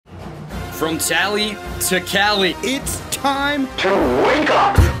From Tally to Cali, It's time to wake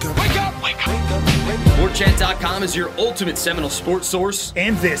up. Wake up! Wake up! Warchant.com is your ultimate Seminole sports source.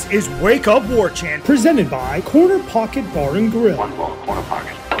 And this is Wake Up Warchant, presented by Corner Pocket Bar and Grill. One ball, corner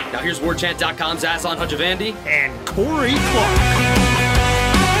pocket. Now here's Warchant.com's Aslan Hajavandi And Corey Clark.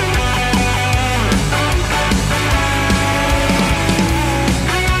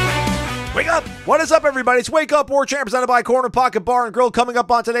 Wake up! What is up, everybody? It's Wake Up Warchant, presented by Corner Pocket Bar and Grill. Coming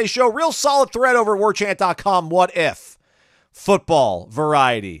up on today's show, real solid thread over at Warchant.com. What if? Football,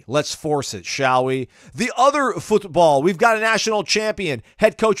 variety. Let's force it, shall we? The other football, we've got a national champion.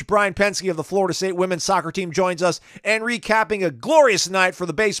 Head coach Brian Pensky of the Florida State women's soccer team joins us, and recapping a glorious night for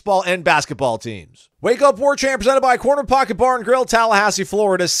the baseball and basketball teams. Wake Up Warchant, presented by Corner Pocket Bar and Grill, Tallahassee,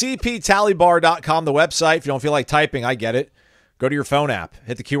 Florida. CPTallybar.com, the website. If you don't feel like typing, I get it. Go to your phone app,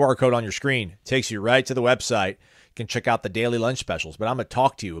 hit the QR code on your screen. It takes you right to the website. You can check out the daily lunch specials, but I'm going to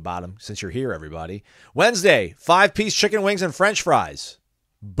talk to you about them since you're here, everybody. Wednesday, 5-piece chicken wings and french fries.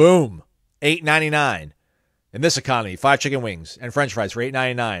 Boom, $8.99. In this economy, 5 chicken wings and french fries for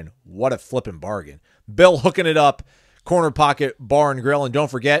 $8.99. What a flipping bargain. Bill hooking it up, Corner Pocket Bar and Grill. And don't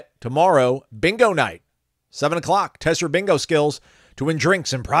forget, tomorrow, bingo night, 7 o'clock. Test your bingo skills to win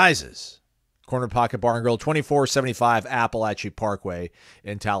drinks and prizes. Corner Pocket Bar and Grill, 2475 Appalachia Parkway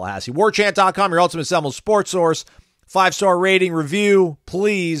in Tallahassee. Warchant.com, your ultimate Seminole sports source. 5-star rating, review,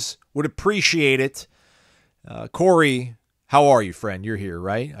 please. Would appreciate it. Corey, how are you, friend? You're here,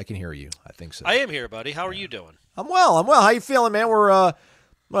 right? I can hear you. I think so. I am here, buddy. How are you doing? I'm well. How you feeling, man? We're,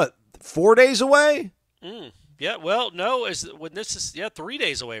 4 days away? Yeah, well, no. 3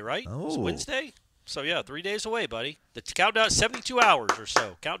 days away, right? Oh. It's Wednesday? So, 3 days away, buddy. The countdown, 72 hours or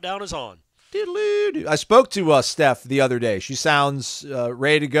so. Countdown is on. I spoke to Steph the other day. She sounds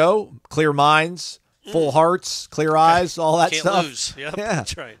ready to go. Clear minds, full hearts, clear eyes, all that Can't stuff. lose. Yep, Yeah,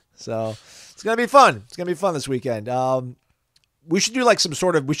 that's right. So it's gonna be fun. It's gonna be fun this weekend. We should do like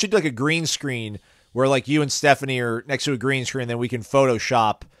a green screen where like you and Stephanie are next to a green screen, then we can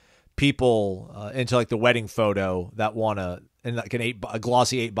Photoshop people into like the wedding photo that want a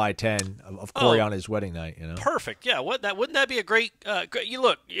glossy 8x10 of Corey on his wedding night. You know, Perfect. Yeah. Wouldn't that be a great? You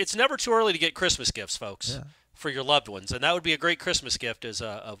look. It's never too early to get Christmas gifts, folks, for your loved ones, and that would be a great Christmas gift as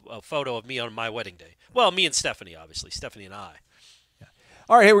a photo of me on my wedding day. Well, me and Stephanie, obviously, Stephanie and I.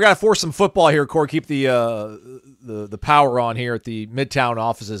 All right, hey, we got to force some football here, Corey. Keep the power on here at the Midtown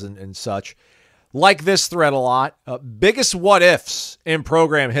offices and such. Like this thread a lot. Biggest what-ifs in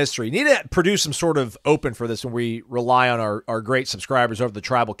program history. Need to produce some sort of open for this when we rely on our great subscribers over the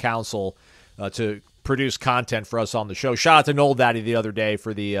Tribal Council to produce content for us on the show. Shout out to Noel Daddy the other day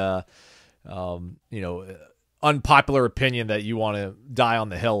for the unpopular opinion that you want to die on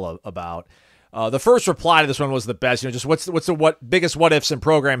the hill about. The first reply to this one was the best. Just what's the biggest what-ifs in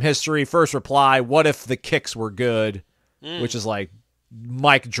program history? First reply, what if the kicks were good? Which is like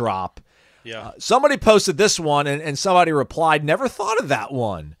mic drop. Yeah. Somebody posted this one, and somebody replied, never thought of that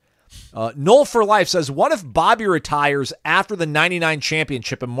one. Noel for Life says, what if Bobby retires after the 99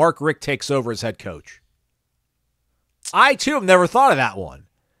 championship and Mark Richt takes over as head coach? I, too, have never thought of that one.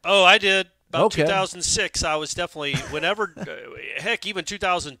 Oh, I did. About Okay. 2006, I was definitely, whenever, heck, even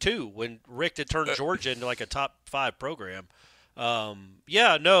 2002, when Richt had turned Georgia into like a top 5 program.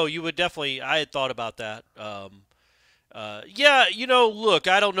 You would definitely, I had thought about that. Look,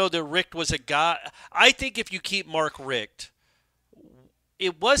 I don't know that Richt was a guy. I think if you keep Mark Richt,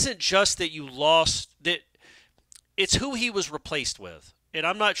 it wasn't just that you lost, that it's who he was replaced with. And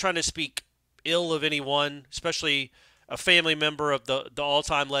I'm not trying to speak ill of anyone, especially a family member of the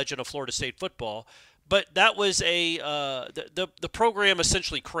all-time legend of Florida State football. But that was the program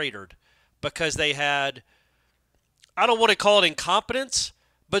essentially cratered because they had, I don't want to call it incompetence,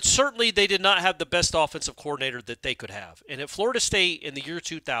 but certainly they did not have the best offensive coordinator that they could have. And at Florida State in the year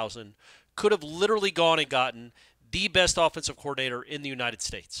 2000 could have literally gone and gotten the best offensive coordinator in the United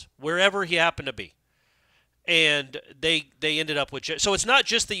States, wherever he happened to be. And they ended up with – so it's not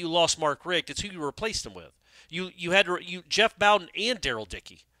just that you lost Mark Richt, it's who you replaced him with. You had Jeff Bowden and Darryl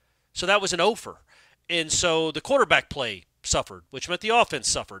Dickey. So that was an offer. And so the quarterback play suffered, which meant the offense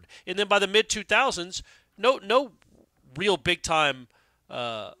suffered. And then by the mid-2000s, no real big-time –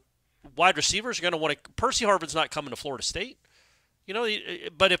 wide receivers are going to want to – Percy Harvin's not coming to Florida State.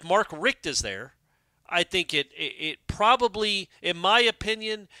 But if Mark Richt is there, I think it probably, in my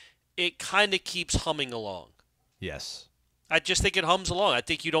opinion, it kind of keeps humming along. Yes. I just think it hums along. I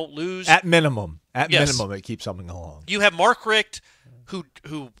think you don't lose. At minimum, Yes. it keeps humming along. You have Mark Richt, who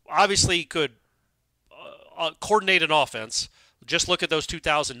obviously could coordinate an offense. Just look at those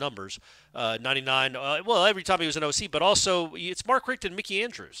 2000 numbers, 99. Every time he was an OC, but also it's Mark Richt and Mickey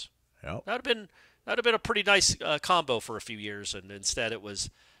Andrews. Yep. That'd have been a pretty nice combo for a few years, and instead it was,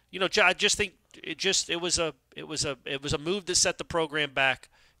 I just think it was a move that set the program back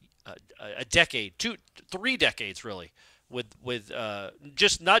a decade, 3 decades really, with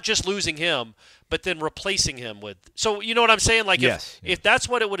just not just losing him, but then replacing him with. So you know what I'm saying? Like if that's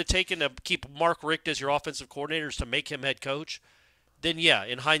what it would have taken to keep Mark Richt as your offensive coordinator to make him head coach, then yeah,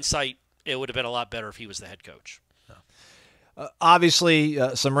 in hindsight, it would have been a lot better if he was the head coach. Obviously,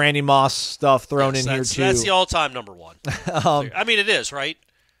 some Randy Moss stuff thrown in here too. That's the all-time number one. I mean, it is, right?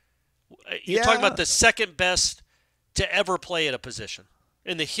 You're talking about the second best to ever play at a position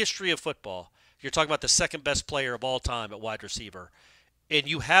in the history of football. You're talking about the second best player of all time at wide receiver, and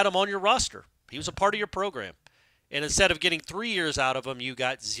you had him on your roster. He was a part of your program, and instead of getting 3 years out of him, you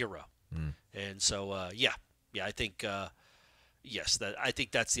got 0. And so, I think yes, I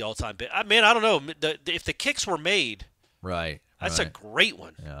think that's the all-time. Man, I don't know if the kicks were made. Right. That's a great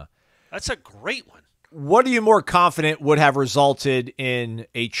one. Yeah. That's a great one. What are you more confident would have resulted in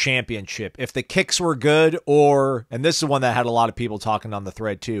a championship? If the kicks were good or, and this is one that had a lot of people talking on the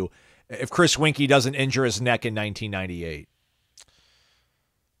thread too, if Chris Winkie doesn't injure his neck in 1998?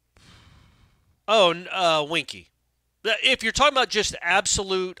 Oh, Winkie. If you're talking about just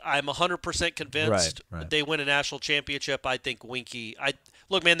absolute, I'm 100% convinced they win a national championship, I think Winkie.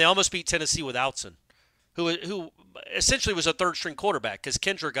 Look, man, they almost beat Tennessee with Outson, who essentially was a third-string quarterback because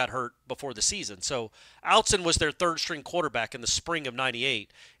Kendra got hurt before the season. So Outson was their third-string quarterback in the spring of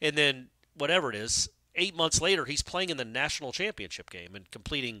 '98, and then whatever it is, 8 months later, he's playing in the national championship game and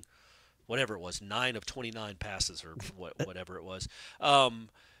completing whatever it was, 9 of 29 passes or whatever it was.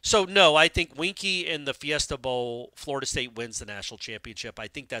 So, no, I think Winkie in the Fiesta Bowl, Florida State wins the national championship. I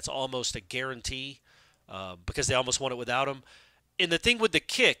think that's almost a guarantee because they almost won it without him. And the thing with the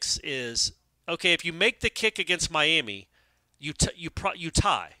kicks is, okay, if you make the kick against Miami, you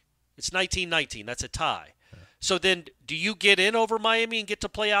tie. It's 19-19. That's a tie. So then do you get in over Miami and get to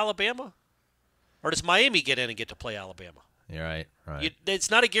play Alabama? Or does Miami get in and get to play Alabama? You're right.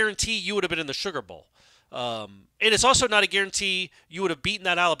 It's not a guarantee you would have been in the Sugar Bowl. And it's also not a guarantee you would have beaten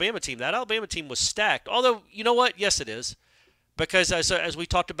that Alabama team. That Alabama team was stacked. Although, you know what? Yes, it is. Because as we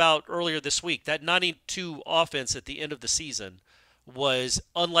talked about earlier this week, that 92 offense at the end of the season was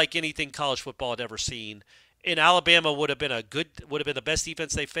unlike anything college football had ever seen. And Alabama would have been the best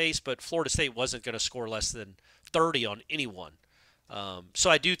defense they faced, but Florida State wasn't going to score less than 30 on anyone. So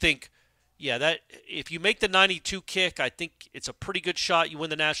I do think, that if you make the 92 kick, I think it's a pretty good shot you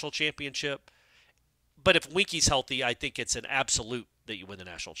win the national championship. But if Winkie's healthy, I think it's an absolute that you win the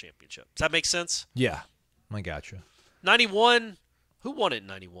national championship. Does that make sense? Yeah, I gotcha. 91, who won it in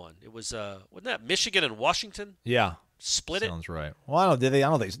 91? It was, wasn't that Michigan and Washington? Yeah. Split it? Sounds right. Well, I don't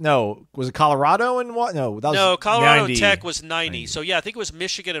think so. No. Was it Colorado and what? No, that was No, Colorado 90. and Tech was 90. So, yeah, I think it was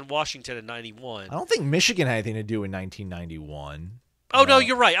Michigan and Washington in 91. I don't think Michigan had anything to do in 1991. Oh, no,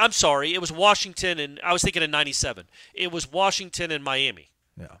 you're right. I'm sorry. It was Washington, and I was thinking in 97. It was Washington and Miami.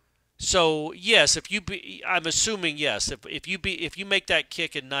 Yeah. So, yes, I'm assuming, yes, if you make that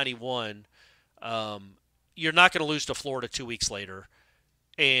kick in 91, you're not going to lose to Florida 2 weeks later.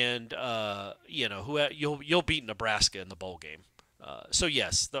 And you'll beat Nebraska in the bowl game. So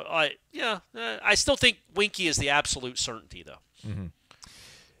yes, I still think Winkie is the absolute certainty though. Mm-hmm.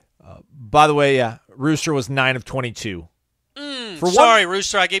 By the way, Rooster was 9 of 22.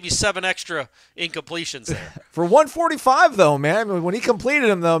 Rooster, I gave you 7 extra incompletions there. For 145 though, man. When he completed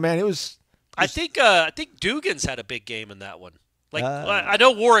them though, man, it was. I think Dugan's had a big game in that one. I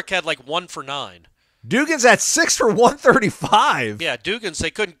know Warwick had 1 for 9. Dugan's at 6 for 135. Yeah, Dugan's,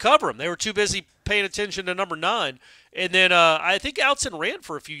 they couldn't cover him. They were too busy paying attention to number 9. And then I think Outson ran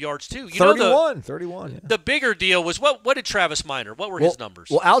for a few yards too. 31. Yeah. The bigger deal was what did Travis Minor? What were his numbers?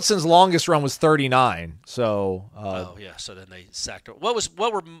 Well, Outson's longest run was 39. So. So then they sacked him.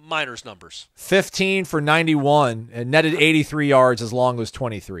 What were Minor's numbers? 15 for 91 and netted 83 yards as long as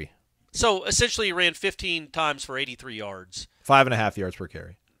 23. So essentially, he ran 15 times for 83 yards. 5.5 yards per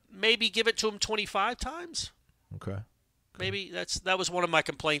carry. Maybe give it to him 25 times. Okay. Maybe that was one of my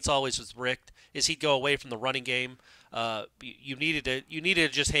complaints always with Rick is he'd go away from the running game. You needed to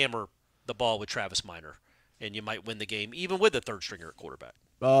just hammer the ball with Travis Minor, and you might win the game even with a third stringer at quarterback.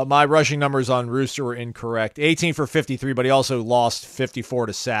 My rushing numbers on Rooster were incorrect. 18 for 53, but he also lost 54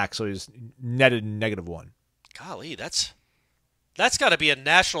 to sack, so he's netted -1. Golly, that's got to be a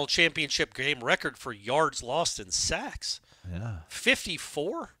national championship game record for yards lost in sacks. Yeah.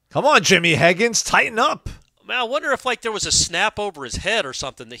 54? Come on, Jimmy Higgins, tighten up. Man, I wonder if there was a snap over his head or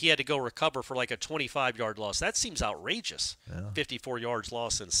something that he had to go recover for a 25-yard loss. That seems outrageous. Yeah. 54 yards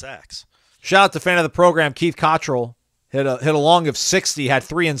lost in sacks. Shout out to fan of the program, Keith Cottrell. Hit a long of 60, had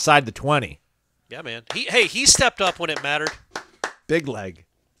 3 inside the 20. Yeah, man. He stepped up when it mattered. Big leg.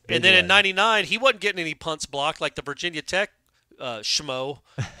 And then in 99, he wasn't getting any punts blocked like the Virginia Tech schmo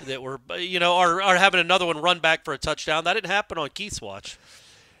that were, are having another one run back for a touchdown. That didn't happen on Keith's watch.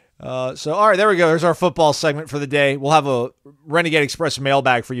 All right, there we go. There's our football segment for the day. We'll have a Renegade Express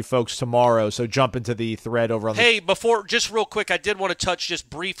mailbag for you folks tomorrow, so jump into the thread over on before, just real quick, I did want to touch just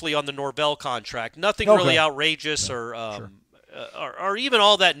briefly on the Norvell contract. Nothing really outrageous or even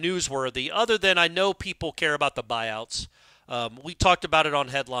all that newsworthy, other than I know people care about the buyouts. We talked about it on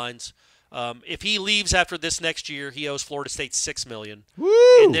headlines. If he leaves after this next year, he owes Florida State $6 million. Woo!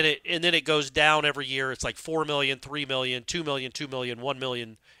 And then it goes down every year. It's like $4 million, $3 million, $2 million, $2 million, $1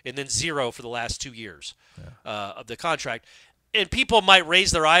 million, and then $0 for the last 2 years of the contract. And people might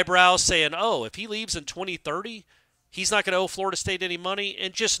raise their eyebrows saying, "Oh, if he leaves in 2030, he's not going to owe Florida State any money."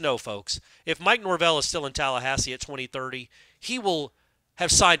 And just know, folks, if Mike Norvell is still in Tallahassee at 2030, he will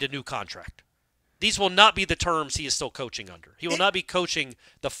have signed a new contract. These will not be the terms he is still coaching under. He will not be coaching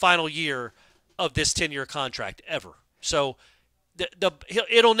the final year of this 10-year contract ever. So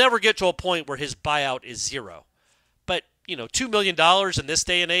it'll never get to a point where his buyout is $0. But, $2 million in this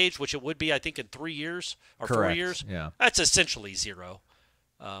day and age, which it would be, I think, in 3 years or Correct. 4 years, yeah. That's essentially $0.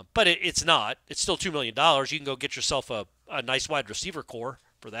 But it's not. It's still $2 million. You can go get yourself a nice wide receiver core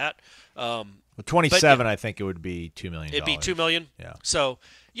for that. 27, I think it would be $2 million. It'd be $2 million? Yeah. So,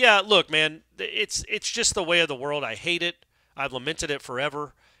 yeah, look, man, it's just the way of the world. I hate it. I've lamented it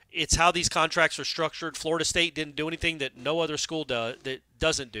forever. It's how these contracts are structured. Florida State didn't do anything that no other school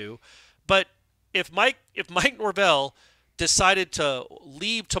doesn't do. But if Mike Norvell decided to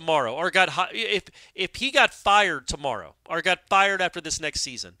leave tomorrow, or if he got fired tomorrow, or got fired after this next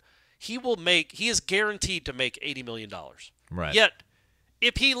season, he is guaranteed to make $80 million. Right. Yet,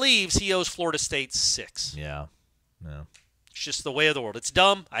 if he leaves, he owes Florida State $6 million. Yeah. Yeah. It's just the way of the world. It's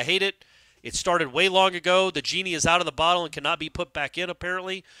dumb. I hate it. It started way long ago. The genie is out of the bottle and cannot be put back in,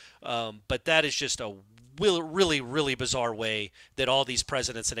 apparently. But that is just a really, really bizarre way that all these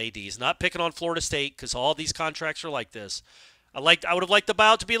presidents and ADs, not picking on Florida State because all these contracts are like this. I would have liked the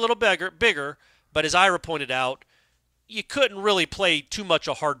buyout to be a little bigger, but as Ira pointed out, you couldn't really play too much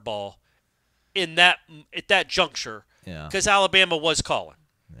a hardball at that juncture because Alabama was calling.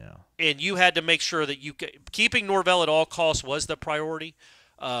 Yeah. And you had to make sure that keeping Norvell at all costs was the priority.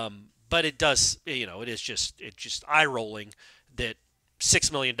 But it does, it's just eye-rolling that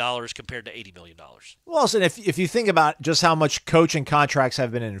 $6 million compared to $80 million. Well, so if you think about just how much coaching contracts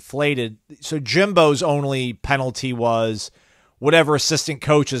have been inflated, so Jimbo's only penalty was whatever assistant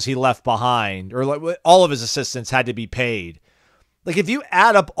coaches he left behind, or like all of his assistants had to be paid. Like if you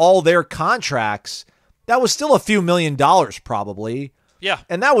add up all their contracts, that was still a few $1 million probably. Yeah.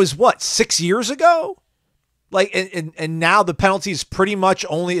 And that was what, 6 years ago? Like, and now the penalties pretty much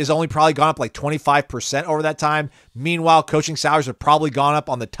only probably gone up like 25% over that time. Meanwhile, coaching salaries have probably gone up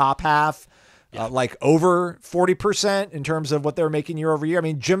on the top half, like over 40% in terms of what they're making year over year. I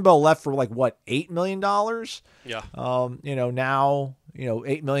mean, Jimbo left for like what, $8 million? Yeah. Now,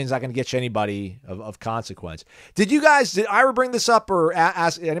 $8 million is not going to get you anybody of consequence. Did Ira bring this up or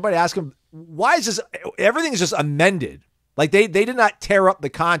ask him, why is this, everything is just amended? Like they did not tear up the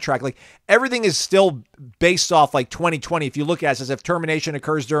contract. Like everything is still based off like 2020. If you look at it as if termination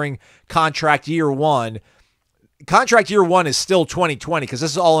occurs during contract year one is still 2020 because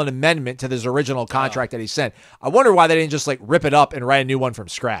this is all an amendment to this original contract that he sent. I wonder why they didn't just like rip it up and write a new one from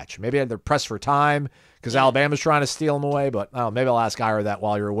scratch. Maybe they're pressed for time because Alabama's trying to steal them away. But maybe I'll ask Ira that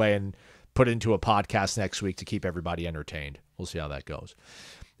while you're away and put it into a podcast next week to keep everybody entertained. We'll see how that goes.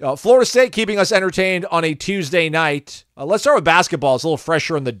 Florida State keeping us entertained on a Tuesday night. Let's start with basketball. It's a little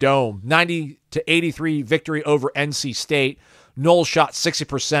fresher in the dome. 90-83 victory over NC State. Noles shot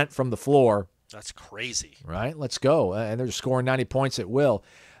 60% from the floor. That's crazy. Right? Let's go. And they're just scoring 90 points at will.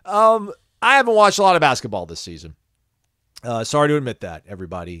 I haven't watched a lot of basketball this season. Sorry to admit that,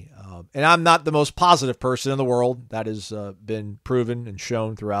 everybody. And I'm not the most positive person in the world. That has been proven and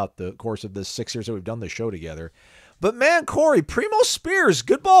shown throughout the course of the 6 years that we've done this show together. But man, Corey, Primo Spears,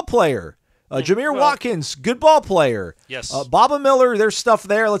 good ball player. Jameer Watkins, good ball player. Yes. Baba Miller, there's stuff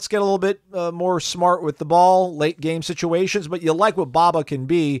there. Let's get a little bit more smart with the ball, late game situations. But you like what Baba can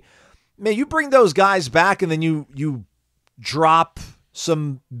be. Man, you bring those guys back and then you drop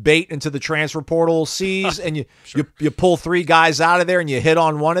some bait into the transfer portal seas and you pull 3 guys out of there and you hit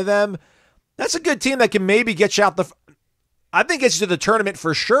on one of them. That's a good team that can maybe get you out I think it's to the tournament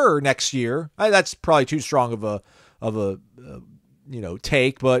for sure next year. That's probably too strong of a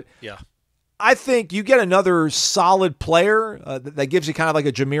take, but yeah, I think you get another solid player that gives you kind of like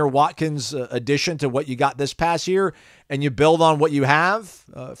a Jameer Watkins addition to what you got this past year, and you build on what you have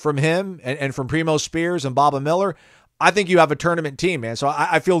from him and from Primo Spears and Baba Miller. I think you have a tournament team, man. So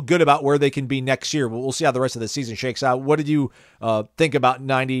I feel good about where they can be next year. We'll see how the rest of the season shakes out. What did you think about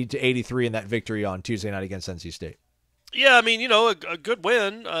 90-83 in that victory on Tuesday night against NC State? Yeah, I mean, a good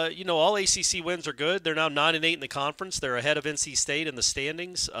win. All ACC wins are good. They're now 9-8 in the conference. They're ahead of NC State in the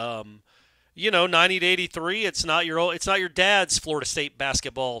standings. 90-83. It's not your dad's Florida State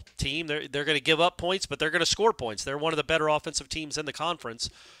basketball team. They're going to give up points, but they're going to score points. They're one of the better offensive teams in the conference,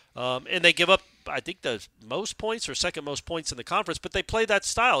 and they give up, I think, the most points or second most points in the conference. But they play that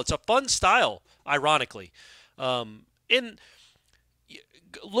style. It's a fun style, ironically.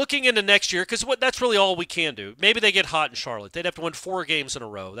 Looking into next year, because that's really all we can do. Maybe they get hot in Charlotte. They'd have to win 4 games in a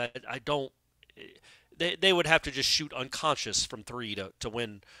row. They would have to just shoot unconscious from 3 to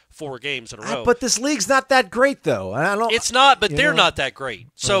win 4 games in a row. But this league's not that great, though. It's not, but they're not that great.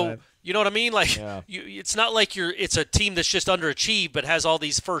 So right. You know what I mean? It's not like it's a team that's just underachieved but has all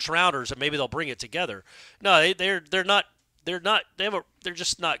these first rounders and maybe they'll bring it together. No, they're not. They're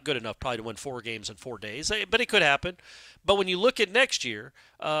just not good enough probably to win 4 games in 4 days. But it could happen. But when you look at next year,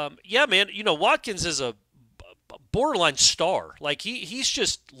 man, Watkins is a borderline star. Like he's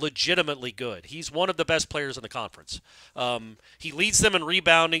just legitimately good. He's one of the best players in the conference. He leads them in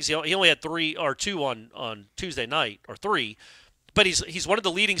reboundings. He only had 3 or 2 on Tuesday night, or 3. But he's one of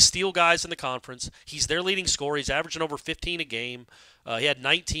the leading steal guys in the conference. He's their leading scorer. He's averaging over 15 a game. He had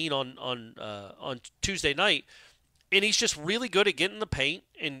 19 on Tuesday night. And he's just really good at getting in the paint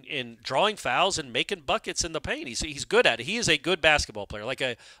and drawing fouls and making buckets in the paint. He's good at it. He is a good basketball player, like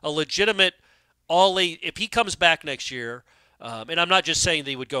a legitimate if he comes back next year, and I'm not just saying that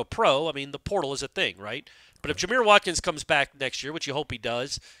he would go pro. I mean, the portal is a thing, right? But if Jameer Watkins comes back next year, which you hope he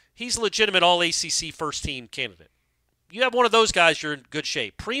does, he's a legitimate all-ACC first-team candidate. You have one of those guys, you're in good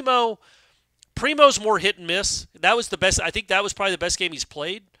shape. Primo's more hit and miss. That was the best. I think that was probably the best game he's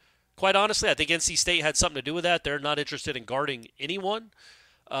played. Quite honestly, I think NC State had something to do with that. They're not interested in guarding anyone,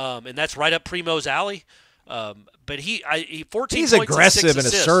 and that's right up Primo's alley. But he 14 he's points aggressive and 6 and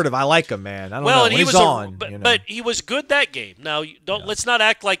assists. assertive. I like him, man. I don't know. And He's on. But he was good that game. Now, let's not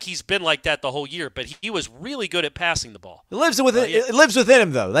act like he's been like that the whole year. But he was really good at passing the ball. It lives within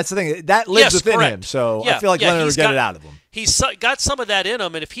him, though. That's the thing. That lives within him. So I feel like Leonard will get it out of him. He's got some of that in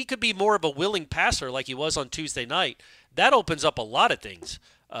him, and if he could be more of a willing passer like he was on Tuesday night, that opens up a lot of things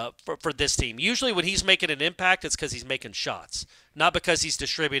for this team. Usually when he's making an impact, it's because he's making shots, not because he's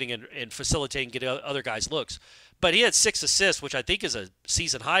distributing and facilitating, getting other guys looks. But he had 6 assists, which I think is a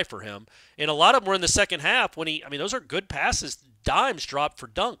season high for him. And a lot of them were in the second half those are good passes. Dimes dropped for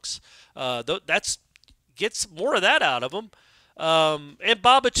dunks. That's gets more of that out of him. And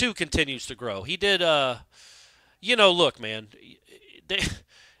Baba, too, continues to grow. He did, look, man,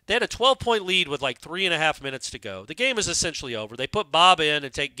 they had a 12-point lead with like 3.5 minutes to go. The game is essentially over. They put Bob in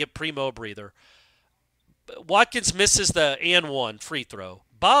and give Primo a breather. Watkins misses the and 1 free throw.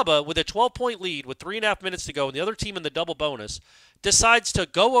 Baba, with a 12-point lead with 3.5 minutes to go, and the other team in the double bonus, decides to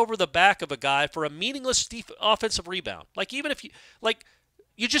go over the back of a guy for a meaningless offensive rebound. Like, even if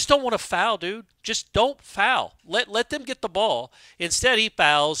you just don't want to foul, dude. Just don't foul. Let them get the ball. Instead, he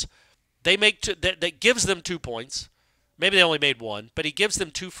fouls. They make that gives them 2 points. Maybe they only made 1, but he gives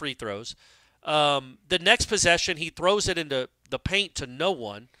them 2 free throws. The next possession, he throws it into the paint to no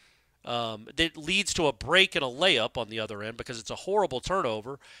one. That leads to a break and a layup on the other end because it's a horrible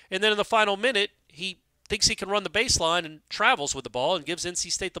turnover. And then in the final minute, he thinks he can run the baseline and travels with the ball and gives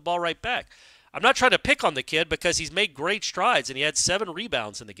NC State the ball right back. I'm not trying to pick on the kid because he's made great strides and he had 7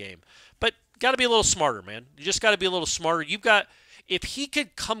 rebounds in the game. But got to be a little smarter, man. You just got to be a little smarter. If he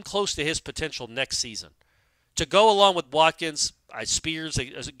could come close to his potential next season, to go along with Watkins, Spears,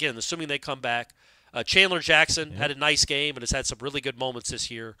 again, assuming they come back. Chandler Jackson had a nice game and has had some really good moments this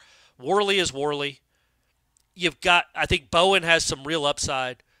year. Worley is Worley. I think Bowen has some real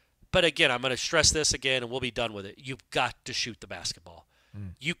upside. But again, I'm going to stress this again and we'll be done with it. You've got to shoot the basketball.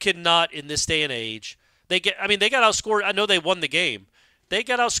 You cannot, in this day and age, they got outscored. I know they won the game. They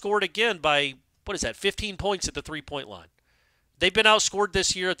got outscored again by, 15 points at the 3-point line. They've been outscored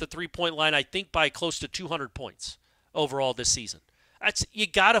this year at the 3-point line, I think, by close to 200 points overall this season. You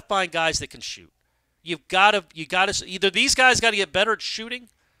got to find guys that can shoot. You got to either these guys got to get better at shooting,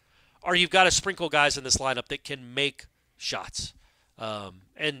 or you've got to sprinkle guys in this lineup that can make shots.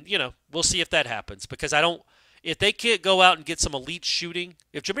 And we'll see if that happens because if they can't go out and get some elite shooting,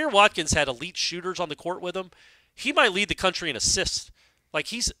 if Jameer Watkins had elite shooters on the court with him, he might lead the country in assists.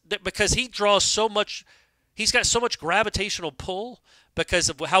 Because he draws so much. He's got so much gravitational pull because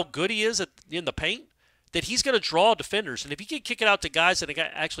of how good he is in the paint that he's going to draw defenders. And if he can kick it out to guys that can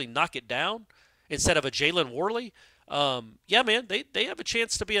actually knock it down instead of a Jalen Worley, yeah, man, they have a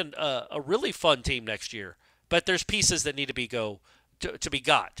chance to be a really fun team next year. But there's pieces that need to be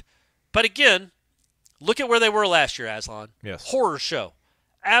got. But again, look at where they were last year, Aslan. Yes. Horror show.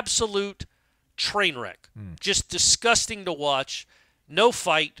 Absolute train wreck. Just disgusting to watch. No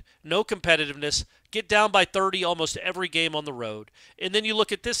fight, no competitiveness. Get down by 30 almost every game on the road. And then you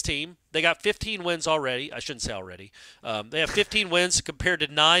look at this team. They got 15 wins already. I shouldn't say already. They have 15 wins compared to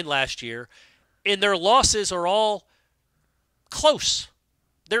 9 last year. And their losses are all close.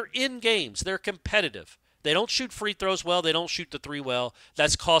 They're in games. They're competitive. They don't shoot free throws well. They don't shoot the three well.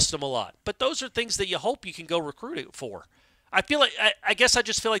 That's cost them a lot. But those are things that you hope you can go recruit it for. I feel like I guess I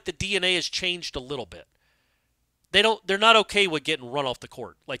just feel like the DNA has changed a little bit. They're not okay with getting run off the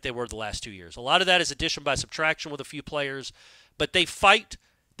court like they were the last 2 years. A lot of that is addition by subtraction with a few players, but they fight,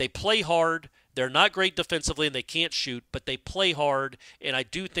 they play hard. They're not great defensively and they can't shoot, but they play hard. And I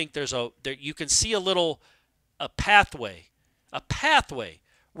do think you can see a pathway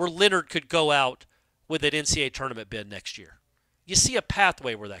where Leonard could go out with an NCAA tournament bid next year. You see a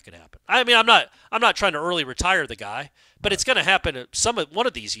pathway where that could happen. I mean, I'm not trying to early retire the guy, but it's going to happen at one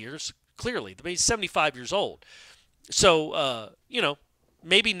of these years. Clearly, I mean, he's 75 years old. So,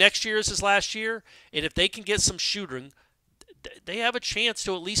 maybe next year is his last year, and if they can get some shooting, they have a chance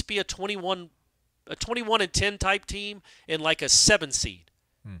to at least be a 21-10 type team and like a 7 seed.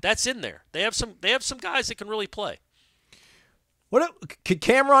 That's in there. They have some guys that can really play. Could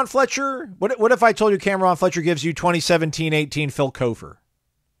Cameron Fletcher? What if I told you Cameron Fletcher gives you 2017-18 Phil Kofer?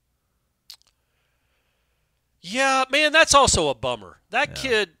 Yeah, man, that's also a bummer. That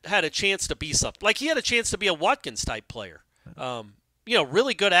kid had a chance to be something. Like, he had a chance to be a Watkins-type player.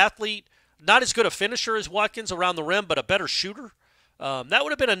 Really good athlete. Not as good a finisher as Watkins around the rim, but a better shooter. That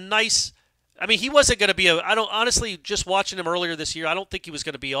would have been a nice – I mean, he wasn't going to be honestly, just watching him earlier this year, I don't think he was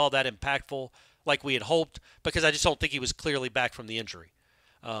going to be all that impactful like we had hoped because I just don't think he was clearly back from the injury.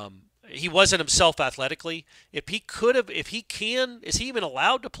 He wasn't himself athletically. Is he even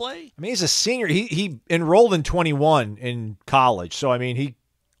allowed to play? I mean, he's a senior. He enrolled in 21 in college, so I mean, he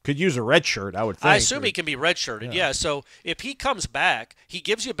could use a red shirt, I would think. I assume he can be redshirted. Yeah. So if he comes back, he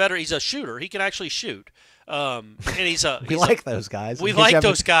gives you he's a shooter. He can actually shoot. And we like those guys. We like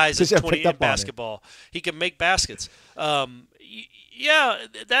those guys in basketball. He can make baskets. Yeah,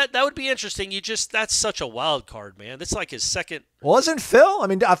 that would be interesting. That's such a wild card, man. That's like his second. Wasn't Phil? I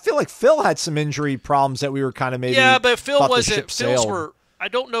mean, I feel like Phil had some injury problems that we were kind of maybe. Yeah, but Phil wasn't. Phil's were. I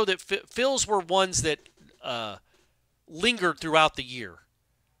don't know that Phil's were ones that lingered throughout the year.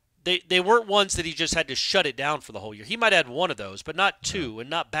 They weren't ones that he just had to shut it down for the whole year. He might have had one of those, but not two, and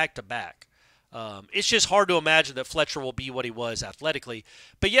not back to back. It's just hard to imagine that Fletcher will be what he was athletically.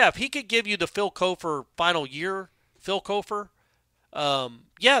 But yeah, if he could give you the Phil Kofer final year, Phil Kofer.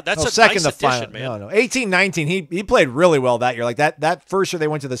 That's a second nice the addition, final, man. 18-19, he played really well that year. Like that first year they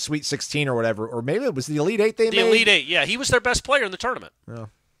went to the Sweet 16 or whatever, or maybe it was the Elite Eight The Elite Eight, yeah. He was their best player in the tournament. Yeah,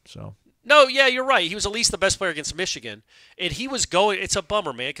 so. No, yeah, you're right. He was at least the best player against Michigan. And he was going – it's a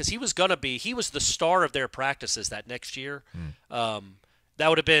bummer, man, because he was the star of their practices that next year. That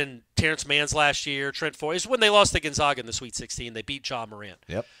would have been Terrence Mann's last year, Trent Ford. It's when they lost to Gonzaga in the Sweet 16. They beat John Morant.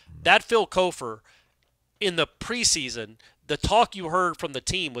 Yep. That Phil Kofer in the preseason – the talk you heard from the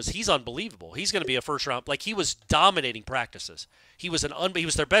team was he's unbelievable. He's going to be a first round. Like, he was dominating practices. He was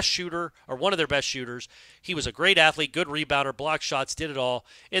their best shooter, or one of their best shooters. He was a great athlete, good rebounder, blocked shots, did it all,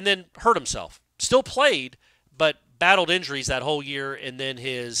 and then hurt himself. Still played, but battled injuries that whole year. And then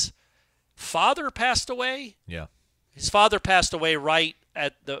his father passed away. Yeah, his father passed away right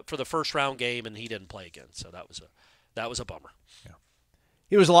for the first round game, and he didn't play again. So that was a bummer.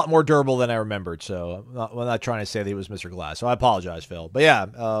 He was a lot more durable than I remembered, so I'm not trying to say that he was Mr. Glass. So I apologize, Phil. But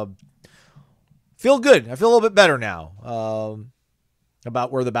yeah, feel good. I feel a little bit better now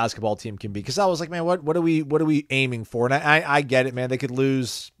about where the basketball team can be. Because I was like, man, what are we aiming for? And I get it, man. They could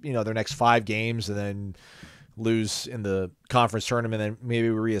lose, their next 5 games and then lose in the conference tournament, and then maybe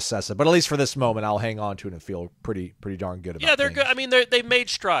we reassess it. But at least for this moment, I'll hang on to it and feel pretty darn good about it. Yeah, they're things. good. I mean, they made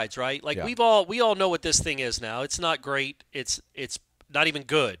strides, right? Like, we all know what this thing is now. It's not great. It's not even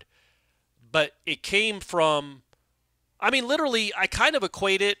good. But it came from, I mean, literally, I kind of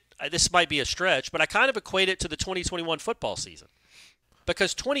equate it, this might be a stretch, but I kind of equate it to the 2021 football season.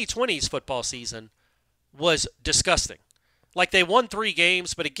 Because 2020's football season was disgusting. Like, they won 3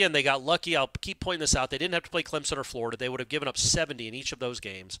 games, but again, they got lucky. I'll keep pointing this out. They didn't have to play Clemson or Florida. They would have given up 70 in each of those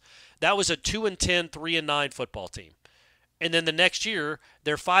games. That was a 2-10, 3-9 football team. and then the next year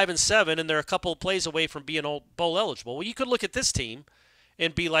they're 5-7, and they're a couple of plays away from being bowl eligible. Well, you could look at this team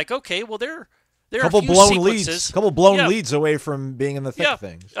and be like, okay, well they're a couple few blown sequences, leads, couple blown leads away from being in the thick of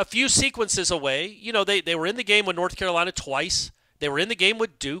things. A few sequences away. You know, they were in the game with North Carolina twice. They were in the game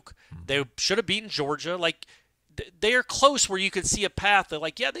with Duke. They should have beaten Georgia. Like, they are close where you could see a path that,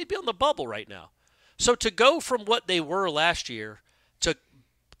 like, yeah, they'd be on the bubble right now. So to go from what they were last year to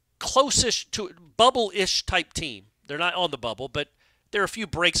close-ish to bubble-ish type team, they're not on the bubble, but they're a few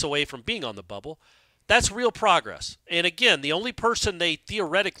breaks away from being on the bubble. That's real progress. And again, the only person they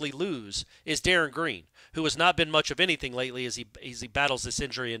theoretically lose is Darren Green, who has not been much of anything lately as he battles this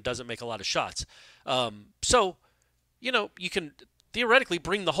injury and doesn't make a lot of shots. So, you know, you can theoretically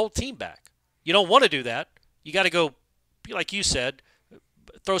bring the whole team back. You don't want to do that. You got to go, like you said,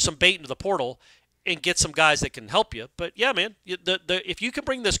 throw some bait into the portal and get some guys that can help you. But, yeah, man, if you can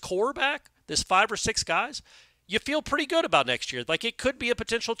bring this core back, this 5 or 6 guys, you feel pretty good about next year. Like, it could be a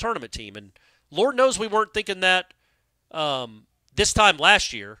potential tournament team. And Lord knows we weren't thinking that this time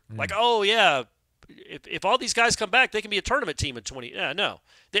last year. Like, oh, yeah, if all these guys come back, they can be a tournament team in 20. Yeah, no.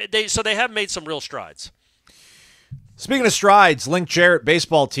 So they have made some real strides. Speaking of strides, Link Jarrett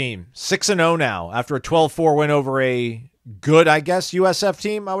baseball team, 6-0 now after a 12-4 win over a good, I guess, USF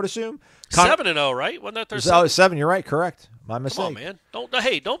team, I would assume. 7-0, right? Wasn't that their 7? You're right, correct. My mistake. Come on, man.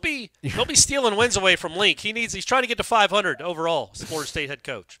 Don't be stealing wins away from Link. He's trying to get to 500 overall, Florida State head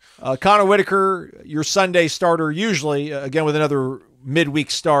coach. Connor Whitaker, your Sunday starter, usually, again with another midweek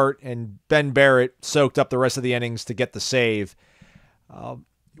start, and Ben Barrett soaked up the rest of the innings to get the save.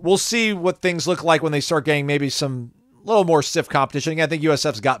 We'll see what things look like when they start getting maybe some little more stiff competition. Again, I think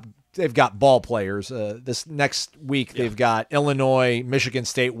USF's they've got ball players. This next week they've got Illinois, Michigan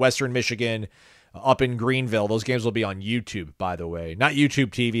State, Western Michigan up in Greenville. Those games will be on YouTube, by the way. Not YouTube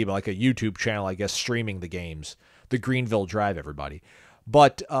TV, but like a YouTube channel, I guess, streaming the games. The Greenville Drive, everybody.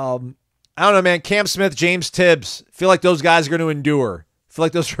 But I don't know, man. Cam Smith, James Tibbs, feel like those guys are going to endure. Feel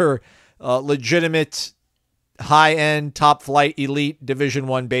like those are legitimate, high-end, top-flight, elite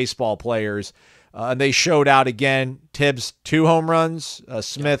Division I baseball players. And they showed out again. Tibbs, 2 home runs.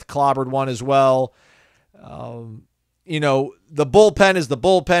 Smith clobbered 1 as well. You know, the bullpen is the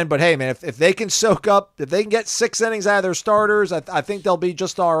bullpen, but hey, man, if they can soak up, if they can get 6 innings out of their starters, I think they'll be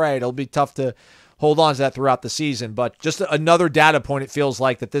just all right. It'll be tough to hold on to that throughout the season, but just another data point, it feels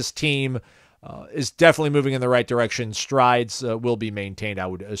like, that this team is definitely moving in the right direction. Strides will be maintained, I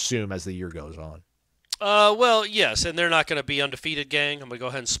would assume, as the year goes on. Well, yes, and they're not going to be undefeated, gang. I'm going to go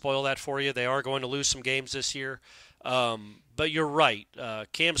ahead and spoil that for you. They are going to lose some games this year. But you're right.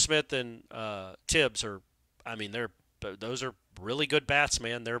 Cam Smith and Tibbs those are really good bats,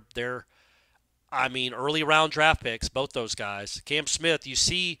 man. They're early round draft picks, both those guys. Cam Smith, you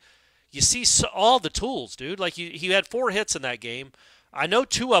see all the tools, dude. Like, he had 4 hits in that game. I know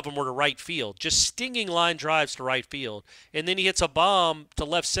 2 of them were to right field, just stinging line drives to right field. And then he hits a bomb to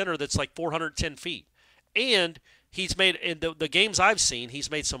left center that's like 410 feet. And he's made, in the games I've seen,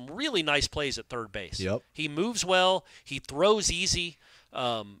 he's made some really nice plays at third base. Yep. He moves well. He throws easy.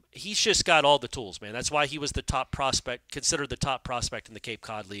 He's just got all the tools, man. That's why he was the top prospect, considered the top prospect in the Cape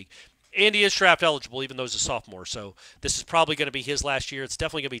Cod League. And he is draft eligible, even though he's a sophomore. So this is probably going to be his last year. It's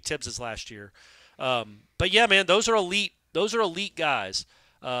definitely going to be Tibbs' last year. But yeah, man, those are elite. Those are elite guys.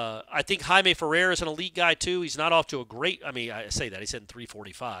 I think Jaime Ferrer is an elite guy too. He's not off to a great. I say that he's hitting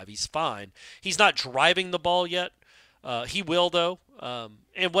 345. He's fine. He's not driving the ball yet. He will though.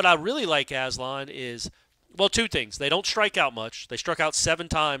 And what I really like, Aslan, is, well, 2 things. They don't strike out much. They struck out 7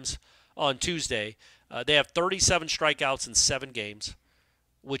 times on Tuesday. They have 37 strikeouts in 7 games,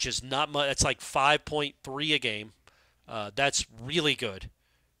 which is not much. That's like 5.3 a game. That's really good.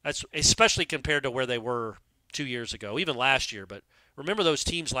 That's especially compared to where they were 2 years ago, even last year. But remember those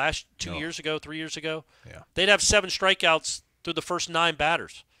teams 2 years ago, 3 years ago? Yeah. They'd have 7 strikeouts through the first 9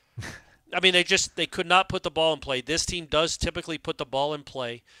 batters. They could not put the ball in play. This team does typically put the ball in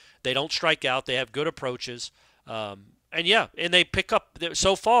play. They don't strike out. They have good approaches. And they pick up.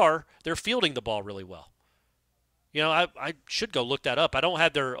 So far, they're fielding the ball really well. You know, I should go look that up. I don't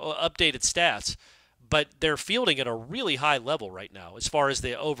have their updated stats, but they're fielding at a really high level right now as far as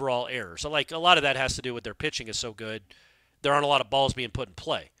the overall errors. So, like, a lot of that has to do with their pitching is so good. There aren't a lot of balls being put in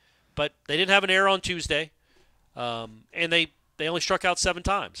play. But they didn't have an error on Tuesday, and they only struck out 7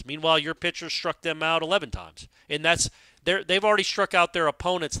 times. Meanwhile, your pitchers struck them out 11 times. And they've already struck out their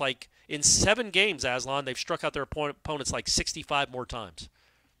opponents, like, in 7 games, Aslan, they've struck out their opponents like 65 more times.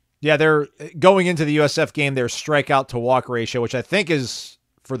 Yeah, they're going into the USF game, their strikeout to walk ratio, which I think is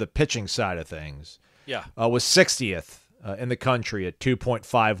for the pitching side of things, was 60th in the country at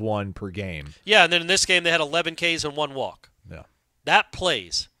 2.51 per game. Yeah, and then in this game they had 11 Ks and 1 walk. That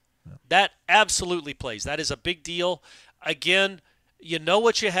plays. That absolutely plays. That is a big deal. Again, you know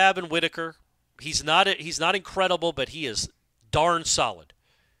what you have in Whitaker. He's not incredible, but he is darn solid.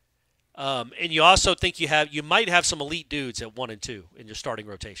 And you also think you might have some elite dudes at 1 and 2 in your starting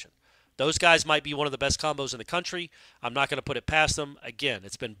rotation. Those guys might be one of the best combos in the country. I'm not going to put it past them. Again,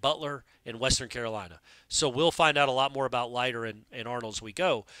 it's been Butler in Western Carolina. So we'll find out a lot more about Leiter and Arnold as we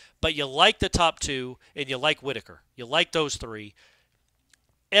go. But you like the top 2, and you like Whitaker. You like those 3.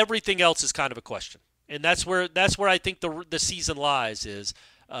 Everything else is kind of a question. And that's where I think the season lies is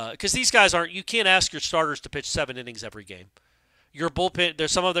because these guys you can't ask your starters to pitch 7 innings every game. Your bullpen,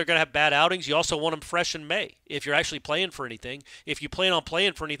 there's some of them are going to have bad outings. You also want them fresh in May if you're actually playing for anything. If you plan on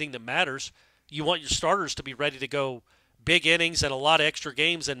playing for anything that matters, you want your starters to be ready to go big innings and a lot of extra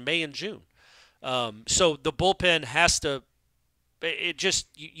games in May and June. So the bullpen has to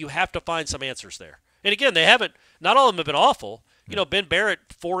you have to find some answers there. And again, not all of them have been awful. You know, Ben Barrett,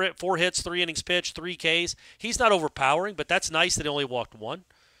 4 hits, 3 innings pitched, 3 Ks. He's not overpowering, but that's nice that he only walked 1.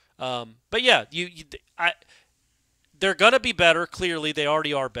 But yeah, they're going to be better. Clearly, they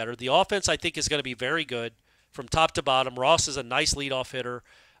already are better. The offense, I think, is going to be very good from top to bottom. Ross is a nice leadoff hitter.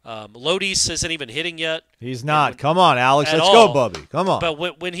 Lodis isn't even hitting yet. He's not. Come on, Alex. Let's go, Bubby. Come on. But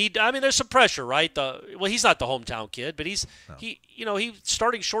when there's some pressure, right? He's not the hometown kid, but he's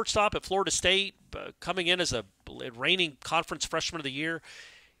starting shortstop at Florida State, coming in as a reigning conference freshman of the year.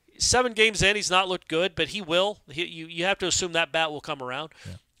 7 games in, he's not looked good, but he will. You have to assume that bat will come around.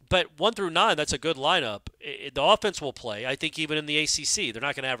 Yeah. But 1 through 9, that's a good lineup. The offense will play. I think even in the ACC, they're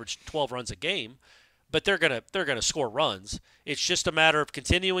not going to average 12 runs a game, but they're going to score runs. It's just a matter of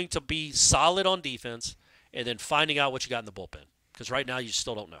continuing to be solid on defense and then finding out what you got in the bullpen. Because right now you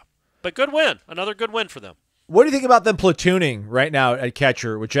still don't know. But good win. Another good win for them. What do you think about them platooning right now at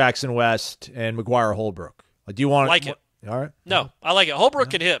catcher with Jackson West and McGuire Holbrook? Do you want like it? All right. No, I like it.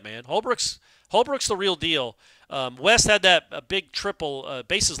 Holbrook can hit, man. Holbrook's the real deal. West had that big triple,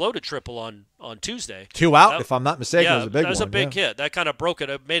 bases loaded triple on Tuesday. 2 out, if I'm not mistaken. Yeah, it was a big one. That was a big hit. That kind of broke it.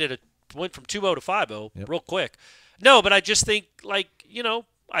 It made it went from 2-0 to 5-0 real quick. No, but I just think,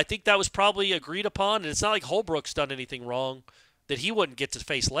 I think that was probably agreed upon, and it's not like Holbrook's done anything wrong that he wouldn't get to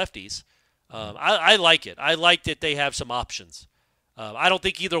face lefties. I like it. I like that they have some options. I don't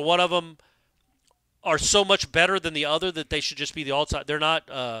think either one of them are so much better than the other that they should just be the all-time. They're not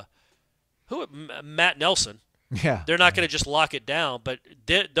Matt Nelson. Yeah. They're not going to just lock it down, but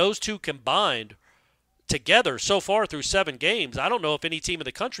those two combined together so far through 7 games, I don't know if any team in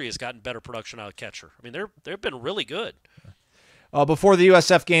the country has gotten better production out of catcher. I mean, they've been really good. Before the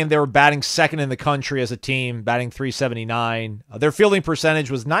USF game, they were batting 2nd in the country as a team, batting .379. Their fielding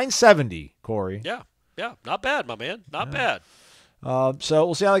percentage was .970, Corey. Yeah, not bad, my man, not bad. So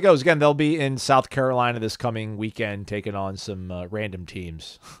we'll see how that goes. Again, they'll be in South Carolina this coming weekend taking on some random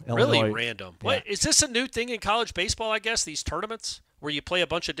teams. Really random. Yeah. What, is this a new thing in college baseball, I guess, these tournaments where you play a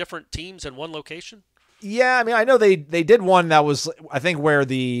bunch of different teams in one location? Yeah, I mean, I know they did one that was, I think, where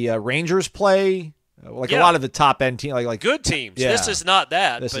the Rangers play. A lot of the top-end teams. Like good teams. Yeah. This is not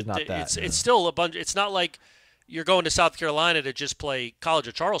that. This is not that. It's still a bunch. It's not like you're going to South Carolina to just play College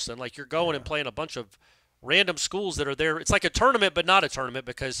of Charleston. Like you're going and playing a bunch of random schools that are there. It's like a tournament, but not a tournament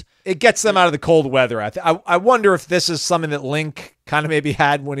because it gets them out of the cold weather. I wonder if this is something that Link kind of maybe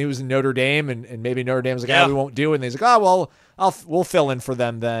had when he was in Notre Dame, and maybe Notre Dame was like, we won't do it. And he's like, we'll fill in for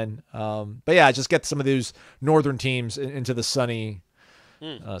them then. But yeah, just get some of these northern teams into the sunny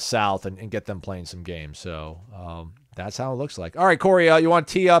South and get them playing some games. So that's how it looks like. All right, Corey, you want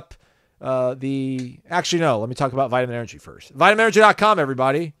to tee up actually, no, let me talk about Vitamin Energy first. VitaminEnergy.com,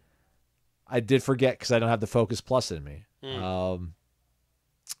 everybody. I did forget because I don't have the Focus Plus in me. I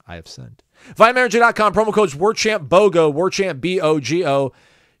have sinned. VitaminEnergy.com, promo code's Warchant BOGO, Warchant BOGO.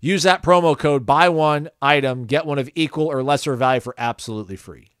 Use that promo code, buy one item, get one of equal or lesser value for absolutely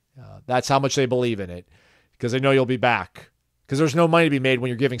free. That's how much they believe in it because they know you'll be back. Because there's no money to be made when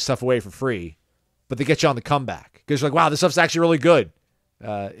you're giving stuff away for free, but they get you on the comeback. Because you're like, wow, this stuff's actually really good.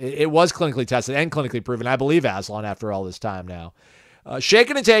 It was clinically tested and clinically proven. I believe Aslan after all this time now. Shake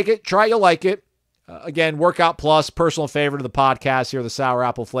it and take it. Try it, you'll like it. Again, Workout Plus, personal favorite of the podcast here, the sour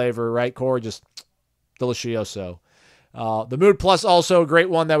apple flavor, right, Corey? Just delicioso. The Mood Plus, also a great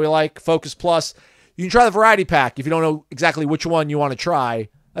one that we like. Focus Plus. You can try the variety pack if you don't know exactly which one you want to try.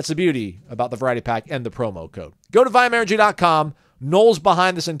 That's the beauty about the variety pack and the promo code. Go to VitaminEnergy.com. Noles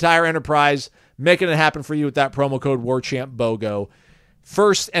behind this entire enterprise, making it happen for you with that promo code WarChampBOGO.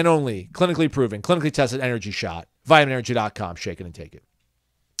 First and only clinically proven, clinically tested energy shot. VitaminEnergy.com. Shake it and take it.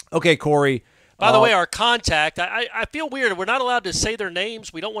 Okay, Corey. By the way, our contact, I feel weird. We're not allowed to say their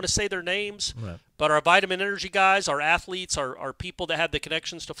names. We don't want to say their names. Right. but our Vitamin Energy guys, our athletes, our people that have the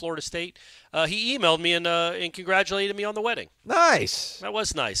connections to Florida State, he emailed me and congratulated me on the wedding. Nice. That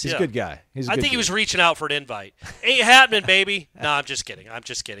was nice. He's a good guy. I think he was reaching out for an invite. Ain't happening, baby. No, I'm just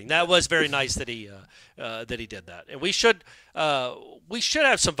kidding. That was very nice that he did that. And we should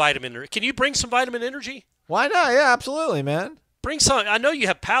have some vitamin energy. Can you bring some vitamin energy? Why not? Yeah, absolutely, man. Bring some. I know you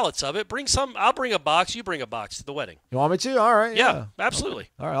have pallets of it. Bring some. I'll bring a box. You bring a box to the wedding. You want me to? All right. Yeah, absolutely.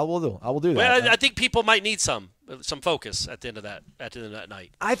 Okay. All right, I will do that. Well, I think people might need some focus at the end of that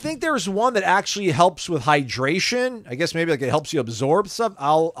night. I think there's one that actually helps with hydration. I guess maybe like it helps you absorb stuff.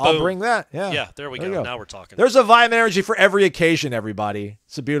 I'll bring that. Yeah. Yeah. There we go. Now we're talking. There's a Vitamin Energy for every occasion, everybody.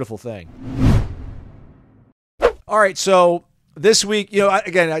 It's a beautiful thing. All right, so this week,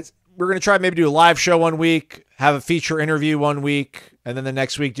 again, we're going to try maybe do a live show one week, have a feature interview one week, and then the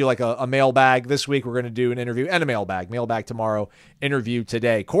next week do like a mailbag. This week we're going to do an interview and a mailbag. Mailbag tomorrow, interview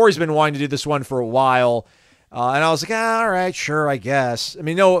today. Corey's been wanting to do this one for a while, and I was like, all right, sure, I guess. I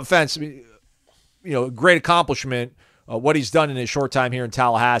mean, no offense. I mean, great accomplishment, what he's done in his short time here in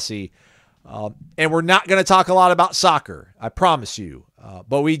Tallahassee. And we're not going to talk a lot about soccer, I promise you.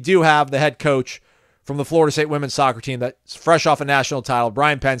 But we do have the head coach from the Florida State women's soccer team that's fresh off a national title,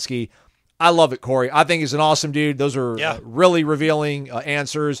 Brian Pensky. I love it, Corey. I think he's an awesome dude. Those are really revealing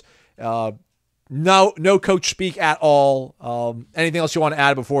answers. No coach speak at all. Anything else you want to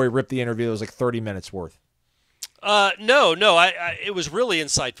add before we rip the interview? It was like 30 minutes worth. No. It was really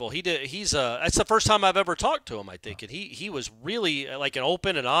insightful. That's the first time I've ever talked to him, I think. And he was really like an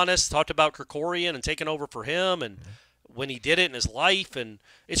open and honest, talked about Krikorian and taking over for him and when he did it in his life. And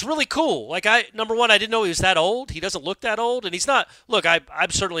it's really cool. Like number one, I didn't know he was that old. He doesn't look that old. And he's not, look, I'm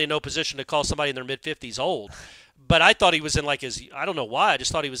certainly in no position to call somebody in their mid 50s old, but I thought he was in like I don't know why. I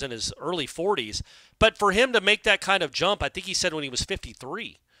just thought he was in his early 40s, but for him to make that kind of jump, I think he said when he was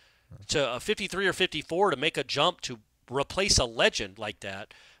 53. To 53 or 54 to make a jump to replace a legend like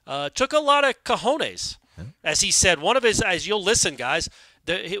that took a lot of cojones. As he said, as you'll listen, guys,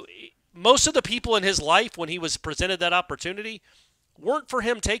 most of the people in his life when he was presented that opportunity weren't for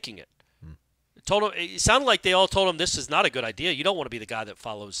him taking it. It sounded like they all told him this is not a good idea. You don't want to be the guy that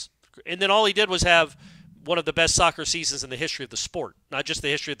follows. And then all he did was have one of the best soccer seasons in the history of the sport, not just the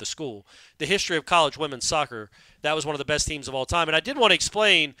history of the school, the history of college women's soccer. That was one of the best teams of all time. And I did want to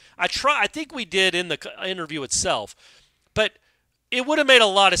explain, I think we did in the interview itself, but it would have made a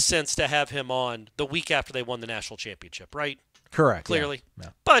lot of sense to have him on the week after they won the national championship, right? Correct. Clearly. Yeah.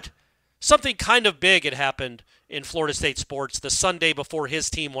 But something kind of big had happened in Florida State sports the Sunday before his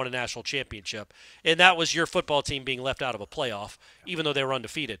team won a national championship, and that was your football team being left out of a playoff, even though they were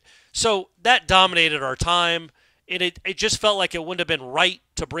undefeated. So that dominated our time, and it just felt like it wouldn't have been right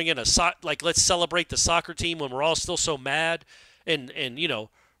to bring in let's celebrate the soccer team when we're all still so mad and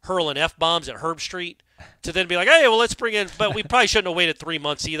hurling F-bombs at Herb Street, to then be like, hey, well, let's bring in – but we probably shouldn't have waited 3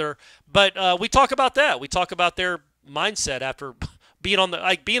 months either. But we talk about that. We talk about their mindset after – being on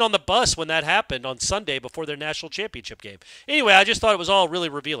the bus when that happened on Sunday before their national championship game. Anyway, I just thought it was all really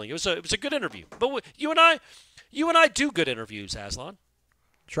revealing. It was a good interview. But you and I do good interviews, Aslan.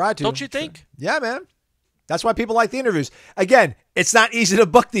 Try to. Don't you think? Yeah, man. That's why people like the interviews. Again, it's not easy to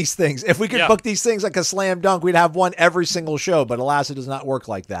book these things. If we could book these things like a slam dunk, we'd have one every single show. But alas, it does not work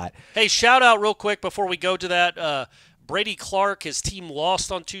like that. Hey, shout out real quick before we go to that. Brady Clark, his team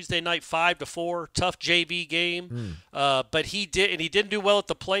lost on Tuesday night 5-4. Tough JV game. But he didn't do well at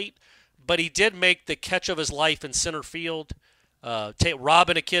the plate, but he did make the catch of his life in center field,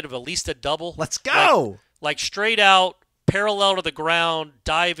 robbing a kid of at least a double. Let's go. Like straight out, parallel to the ground,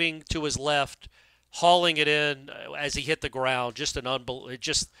 diving to his left, hauling it in as he hit the ground. Just an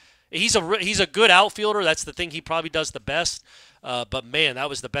he's a good outfielder. That's the thing he probably does the best. But man, that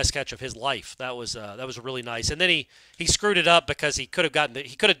was the best catch of his life. That was really nice. And then he screwed it up because he could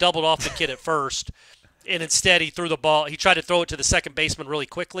have doubled off the kid at first, and instead he threw the ball. He tried to throw it to the second baseman really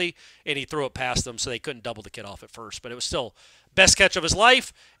quickly, and he threw it past them, so they couldn't double the kid off at first. But it was still best catch of his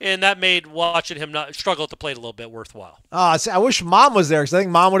life, and that made watching him not struggle at the plate a little bit worthwhile. I wish Mom was there because I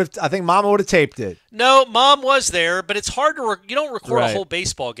think Mom would have taped it. No, Mom was there, but it's hard to you don't record a whole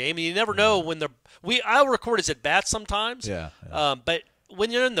baseball game, and you never know when I'll record his at bats sometimes. Yeah. But when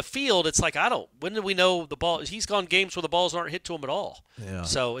you're in the field, it's like when do we know the ball? He's gone games where the balls aren't hit to him at all. Yeah.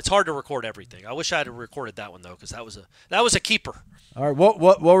 So it's hard to record everything. I wish I had recorded that one though, because that was a keeper. All right,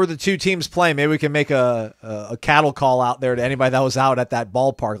 what were the two teams playing? Maybe we can make a cattle call out there to anybody that was out at that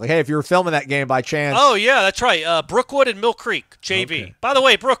ballpark. Like, hey, if you were filming that game by chance. Oh yeah, that's right. Brookwood and Mill Creek JV. Okay. By the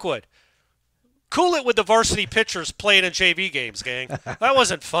way, Brookwood, cool it with the varsity pitchers playing in JV games, gang. That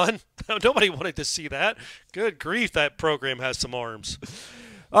wasn't fun. Nobody wanted to see that. Good grief, that program has some arms.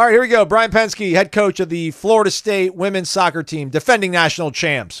 All right, here we go. Brian Pensky, head coach of the Florida State women's soccer team, defending national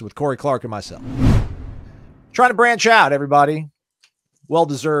champs, with Corey Clark and myself. Trying to branch out, everybody.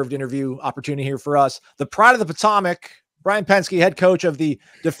 Well-deserved interview opportunity here for us. The pride of the Potomac, Brian Pensky, head coach of the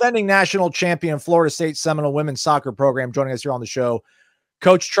defending national champion Florida State Seminole women's soccer program, joining us here on the show.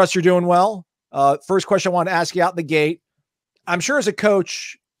 Coach, trust you're doing well. First question I wanted to ask you out the gate. I'm sure as a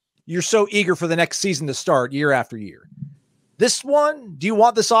coach, you're so eager for the next season to start year after year. This one, do you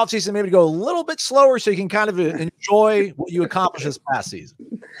want this offseason maybe to go a little bit slower so you can kind of enjoy what you accomplished this past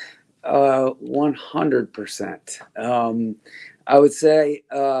season? 100%. I would say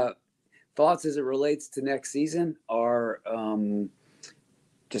thoughts as it relates to next season are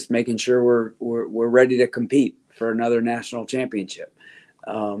just making sure we're ready to compete for another national championship.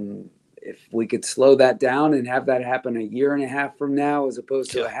 If we could slow that down and have that happen a year and a half from now, as opposed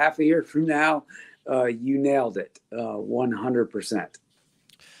to a half a year from now, you nailed it. 100%.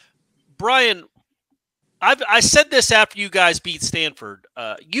 Brian, I said this after you guys beat Stanford.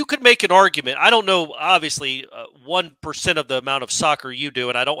 You could make an argument. I don't know, obviously, 1% of the amount of soccer you do,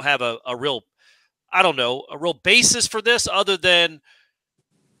 and I don't have a real basis for this other than,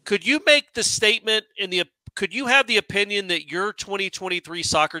 could you make the statement could you have the opinion that your 2023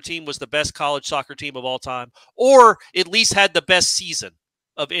 soccer team was the best college soccer team of all time, or at least had the best season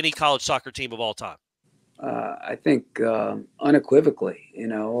of any college soccer team of all time? I think unequivocally,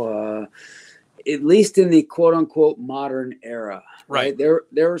 at least in the quote unquote modern era, right? There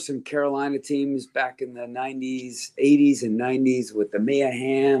were some Carolina teams back in the 90s, 80s and 90s with the Mia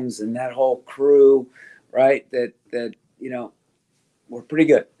Hams and that whole crew, right? That were pretty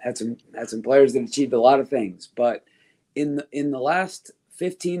good. Had some players that achieved a lot of things, but in the last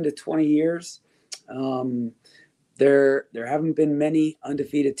 15 to 20 years, there haven't been many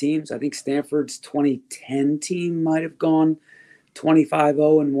undefeated teams. I think Stanford's 2010 team might have gone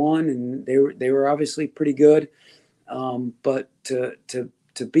 25-0-1, and they were obviously pretty good. But to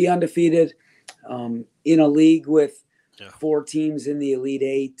be undefeated in a league with 4 teams in the Elite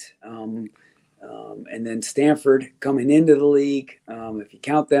Eight, and then Stanford coming into the league, if you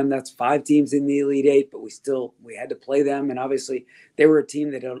count them, that's 5 teams in the Elite Eight. But we had to play them, and obviously they were a team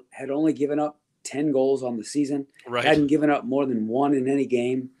that had only given up 10 goals on the season. Right. Hadn't given up more than 1 in any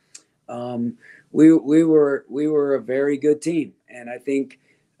game. We were a very good team, and I think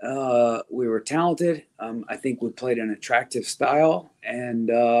we were talented. I think we played an attractive style, and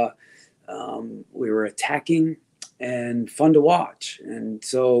we were attacking and fun to watch. And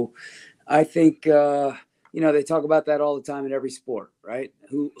so I think they talk about that all the time in every sport, right?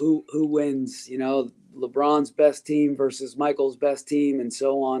 Who wins? LeBron's best team versus Michael's best team, and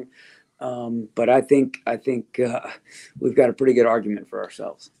so on. But I think we've got a pretty good argument for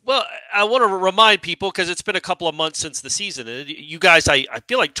ourselves. Well, I want to remind people, because it's been a couple of months since the season. You guys, I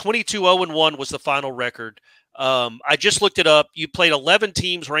feel like 22-0-1 was the final record. I just looked it up. You played 11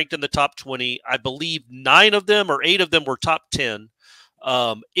 teams ranked in the top 20. I believe 9 of them or 8 of them were top 10.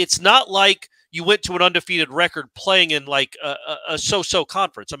 It's not like you went to an undefeated record playing in like a so-so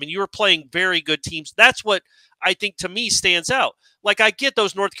conference. I mean, you were playing very good teams. That's what I think to me stands out. Like, I get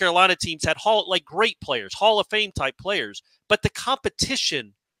those North Carolina teams had great players, Hall of Fame type players, but the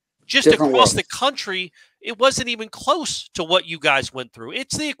competition just across the country, it wasn't even close to what you guys went through.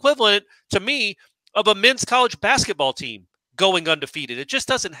 It's the equivalent to me of a men's college basketball team going undefeated. It just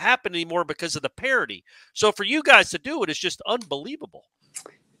doesn't happen anymore because of the parity. So for you guys to do it is just unbelievable.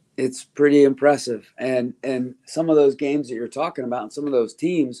 It's pretty impressive. And some of those games that you're talking about and some of those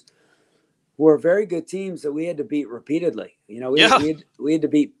teams were very good teams that we had to beat repeatedly. We had to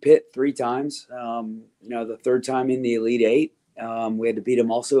beat Pitt 3 times, the 3rd time in the Elite Eight. We had to beat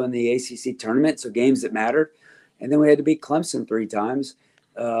them also in the ACC tournament, so games that mattered. And then we had to beat Clemson 3 times,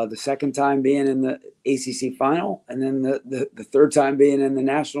 the 2nd time being in the ACC final, and then the 3rd time being in the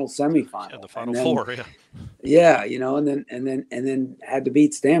national semifinal. Yeah, the Final Four, yeah. Yeah, and then had to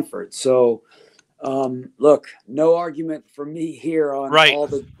beat Stanford. So, look, no argument from me here on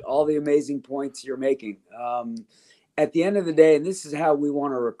all the amazing points you're making. At the end of the day, and this is how we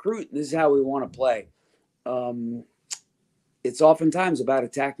want to recruit, and this is how we want to play. It's oftentimes about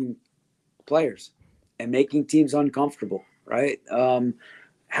attacking players and making teams uncomfortable, right?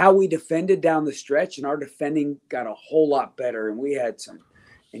 How we defended down the stretch, and our defending got a whole lot better, and we had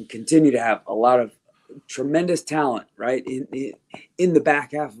and continue to have a lot of tremendous talent, right, in the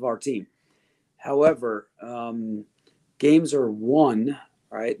back half of our team. However, games are won,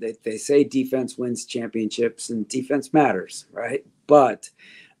 right? They say defense wins championships and defense matters, right? But,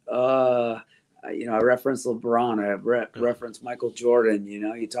 I reference LeBron, I reference Michael Jordan,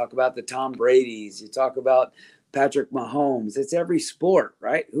 you talk about the Tom Brady's, you talk about Patrick Mahomes. It's every sport,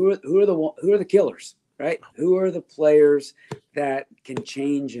 right? Who are the killers, right? Who are the players that can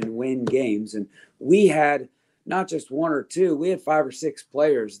change and win games? And we had not just one or two, we had 5 or 6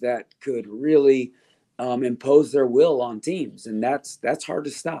 players that could really impose their will on teams. And that's hard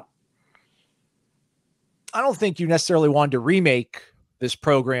to stop. I don't think you necessarily wanted to remake this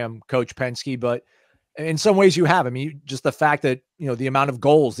program, Coach Pensky, but in some ways you have. I mean, just the fact that, the amount of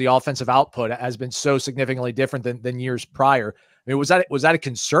goals, the offensive output has been so significantly different than years prior. I mean, was that a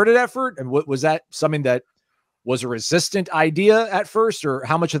concerted effort? And was that something that was a resistant idea at first, or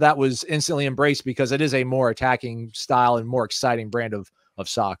how much of that was instantly embraced because it is a more attacking style and more exciting brand of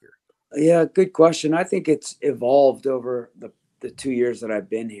soccer? Yeah, good question. I think it's evolved over the 2 years that I've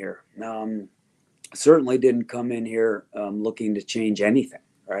been here. Certainly didn't come in here looking to change anything,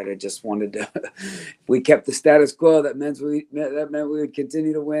 right? I just wanted to, if we kept the status quo, that meant we would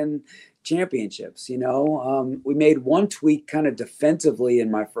continue to win championships. We made one tweak kind of defensively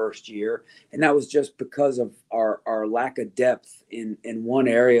in my first year, and that was just because of our lack of depth in one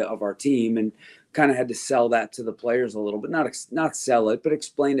area of our team, and kind of had to sell that to the players a little bit, not sell it, but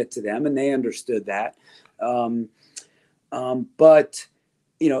explain it to them, and they understood that. But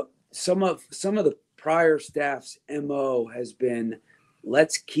some of the prior staff's MO has been,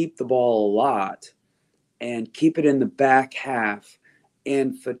 let's keep the ball a lot and keep it in the back half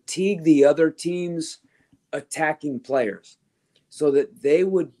and fatigue the other team's attacking players so that they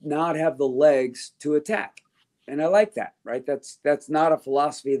would not have the legs to attack. And I like that, right? That's not a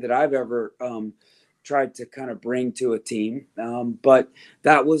philosophy that I've ever tried to kind of bring to a team. But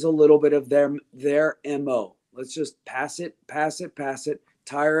that was a little bit of their MO. Let's just pass it,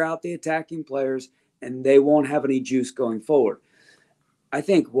 tire out the attacking players, and they won't have any juice going forward. I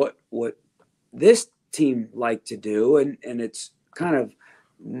think what this team liked to do, and it's kind of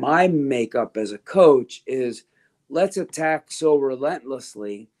my makeup as a coach, is let's attack so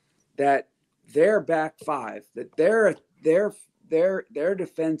relentlessly that their back five, that their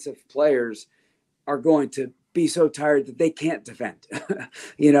defensive players are going to be so tired that they can't defend,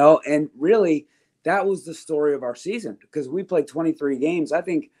 and really that was the story of our season, because we played 23 games. I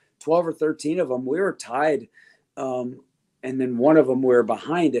think 12 or 13 of them, we were tied. And then one of them we were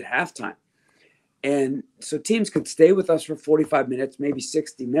behind at halftime. And so teams could stay with us for 45 minutes, maybe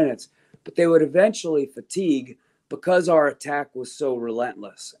 60 minutes, but they would eventually fatigue because our attack was so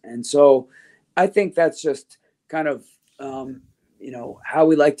relentless. And so I think that's just kind of, how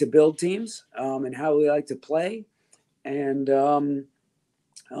we like to build teams and how we like to play. And,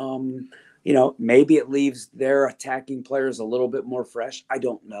 maybe it leaves their attacking players a little bit more fresh. I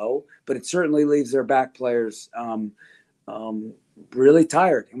don't know, but it certainly leaves their back players really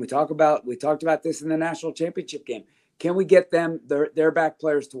tired. And we talked about this in the national championship game. Can we get their back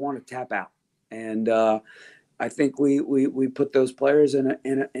players to want to tap out? And I think we put those players in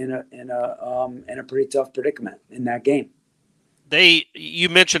a pretty tough predicament in that game. You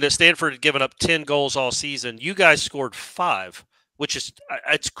mentioned that Stanford had given up 10 goals all season. You guys scored 5. Which is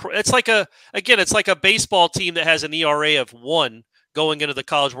it's like a baseball team that has an ERA of 1 going into the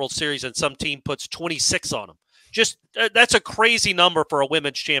College World Series, and some team puts 26 on them. Just that's a crazy number for a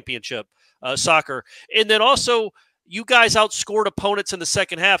women's championship soccer. And then also, you guys outscored opponents in the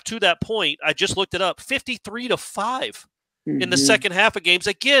second half. To that point, I just looked it up: 53-5 in the second half of games.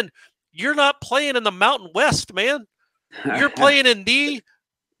 Again, you're not playing in the Mountain West, man. You're playing in the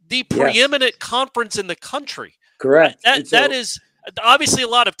preeminent conference in the country. Correct. That is obviously a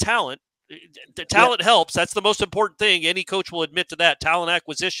lot of talent. The talent helps. That's the most important thing. Any coach will admit to that, talent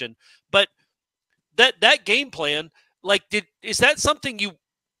acquisition. But that game plan, is that something you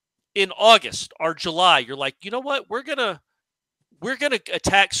in August or July, you're like, you know what, we're gonna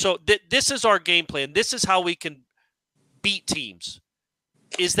attack. So this is our game plan. This is how we can beat teams.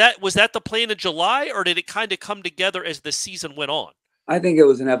 Was that the plan in July, or did it kind of come together as the season went on? I think it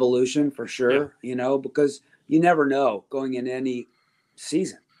was an evolution for sure, because you never know going in any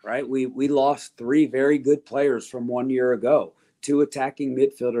season, right? We lost 3 very good players from 1 year ago, 2 attacking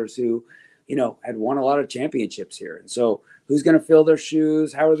midfielders who, had won a lot of championships here. And so who's going to fill their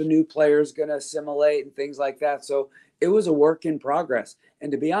shoes? How are the new players going to assimilate and things like that? So it was a work in progress.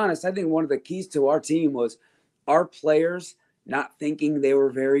 And to be honest, I think one of the keys to our team was our players not thinking they were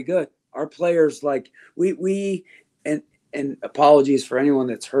very good. Our players, and apologies for anyone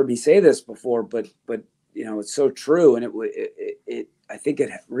that's heard me say this before, but it's so true. And I think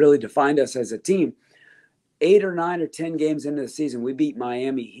it really defined us as a team. 8 or 9 or 10 games into the season, we beat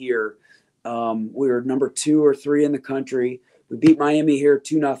Miami here. We were number 2 or 3 in the country. We beat Miami here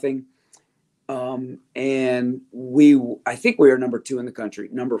 2-0. And I think we were number 2 in the country,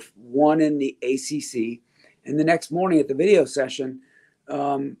 number 1 in the ACC. And the next morning at the video session,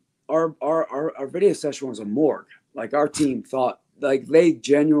 our video session was a morgue. Like our team thought, like they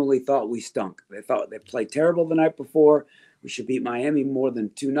genuinely thought we stunk. They thought they played terrible the night before. We should beat Miami more than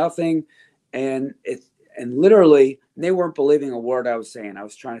 2-0. And literally they weren't believing a word I was saying. I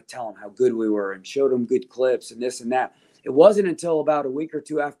was trying to tell them how good we were and showed them good clips and this and that. It wasn't until about a week or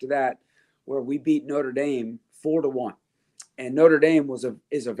two after that where we beat Notre Dame 4-1. And Notre Dame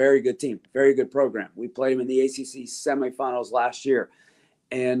is a very good team, very good program. We played them in the ACC semifinals last year.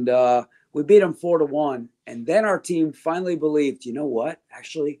 And we beat them 4-1. And then our team finally believed, you know what?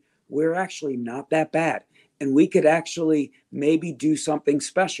 Actually, we're actually not that bad. And we could actually maybe do something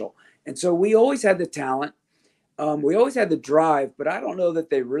special. And so we always had the talent. We always had the drive, but I don't know that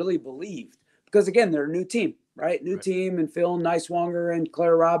they really believed. Because, again, they're a new team, right? New team, and Phil Nicewanger and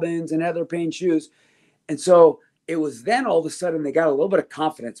Claire Robbins and Heather Payne-Shoes. And so it was then all of a sudden they got a little bit of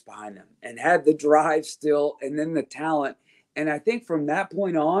confidence behind them and had the drive still and then the talent. And I think from that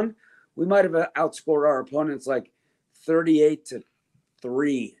point on, we might have outscored our opponents like 38-3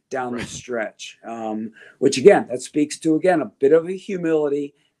 down the stretch, which, again, that speaks to, again, a bit of a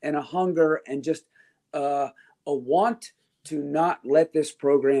humility and a hunger and just a want to not let this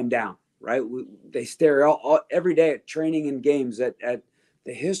program down, right? They stare every day at training and games, at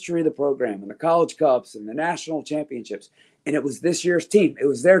the history of the program and the college cups and the national championships. And it was this year's team. It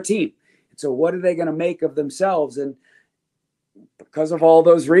was their team. And so what are they going to make of themselves? And because of all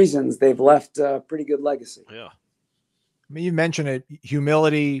those reasons, they've left a pretty good legacy. Yeah. I mean, you mentioned it,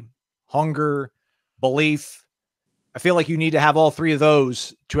 humility, hunger, belief. I feel like you need to have all three of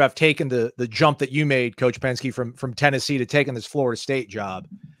those to have taken the jump that you made, Coach Pensky, from Tennessee to taking this Florida State job.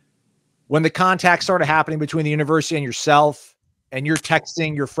 When the contact started happening between the university and yourself, and you're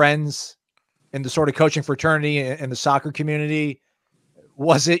texting your friends in the sort of coaching fraternity and the soccer community,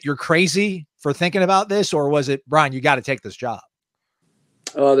 was it you're crazy for thinking about this, or was it, Brian, you got to take this job?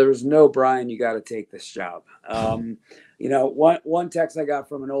 Oh, there was no Brian, you got to take this job. You know, one text I got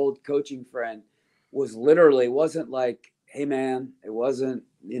from an old coaching friend was literally, wasn't like, hey man, it wasn't,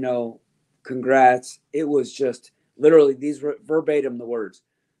 you know, congrats. It was just literally these were verbatim the words.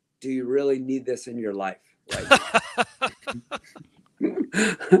 Do you really need this in your life right now?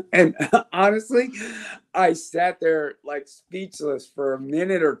 And honestly, I sat there like speechless for a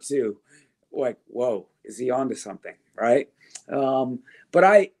minute or two, like, whoa, is he onto something? Right.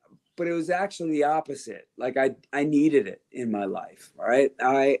 But it was actually the opposite. Like I needed it in my life. Right.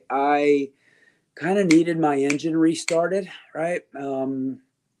 I kind of needed my engine restarted. Right.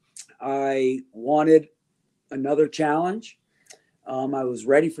 I wanted another challenge. I was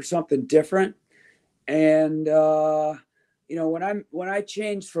ready for something different. And, you know, when I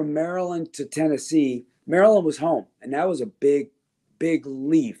changed from Maryland to Tennessee, Maryland was home, and that was a big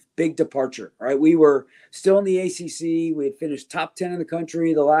leave, big departure, right? We were still in the ACC. We had finished top 10 in the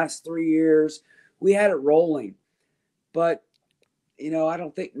country the last 3 years. We had it rolling, but, you know, I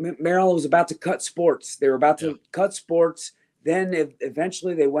don't think Maryland was about to cut sports. They were about to cut sports. Then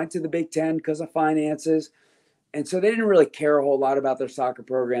eventually they went to the Big Ten because of finances. And so they didn't really care a whole lot about their soccer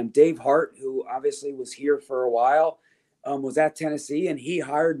program. Dave Hart, who obviously was here for a while, was at Tennessee, and he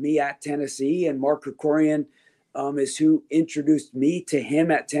hired me at Tennessee. And Mark Krikorian is who introduced me to him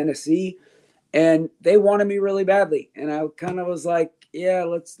at Tennessee. And they wanted me really badly. And I kind of was like, yeah,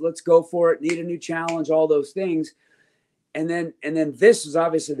 let's go for it. Need a new challenge, all those things. And then this was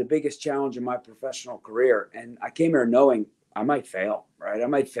obviously the biggest challenge in my professional career. And I came here knowing I might fail, right? I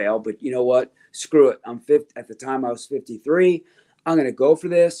might fail, but you know what? Screw it. I'm 50. At the time I was 53. I'm going to go for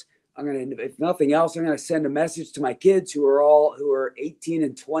this. I'm going to, if nothing else, I'm going to send a message to my kids who are 18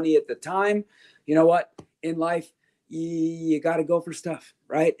 and 20 at the time. You know what? In life, you got to go for stuff,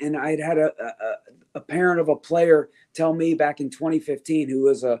 right? And I'd had a parent of a player tell me back in 2015, who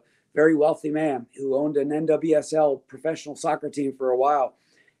was a very wealthy man who owned an NWSL professional soccer team for a while.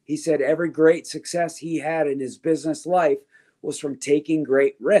 He said every great success he had in his business life was from taking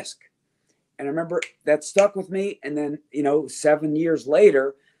great risk. And I remember that stuck with me. And then, 7 years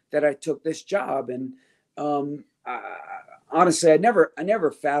later that I took this job. And honestly, I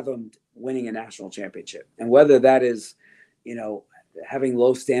never fathomed winning a national championship. And whether that is, having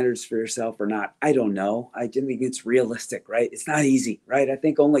low standards for yourself or not, I don't know. I didn't think it's realistic, right? It's not easy, right? I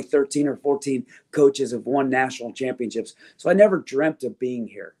think only 13 or 14 coaches have won national championships. So I never dreamt of being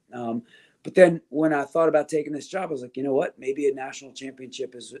here. But then when I thought about taking this job, I was like, you know what? Maybe a national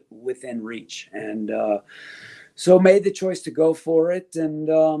championship is within reach. And so made the choice to go for it.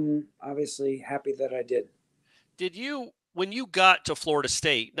 And obviously happy that I did. Did you, when you got to Florida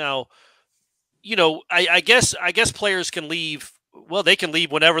State, now, I guess players can leave well, they can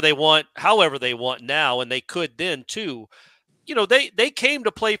leave whenever they want, however they want now, and they could then too. They came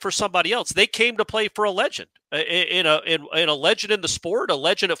to play for somebody else. They came to play for a legend, in a legend in the sport, a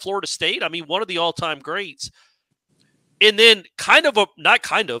legend at Florida State. I mean, one of the all-time greats. And then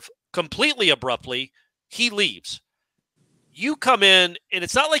completely abruptly, he leaves. You come in, and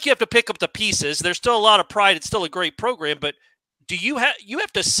it's not like you have to pick up the pieces. There's still a lot of pride. It's still a great program, but you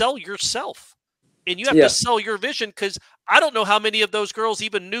have to sell yourself, and you have to sell your vision, because I don't know how many of those girls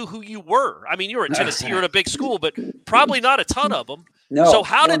even knew who you were. I mean, you were at Tennessee, you're in a big school, but probably not a ton of them. No, so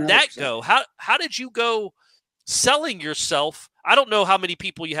how did 100%. that go? How did you go selling yourself? I don't know how many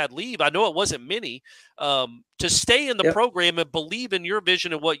people you had leave. I know it wasn't many, to stay in the program and believe in your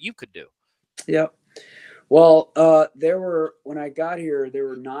vision and what you could do. Yep. Well, when I got here, there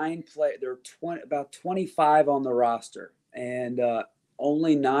were 9 there were about 25 on the roster, and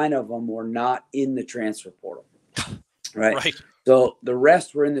only 9 of them were not in the transfer portal. Right. So the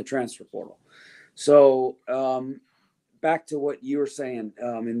rest were in the transfer portal. So back to what you were saying,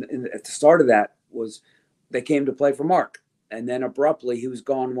 at the start of that was they came to play for Mark, and then abruptly he was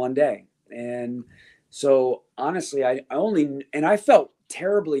gone one day. And so honestly, I felt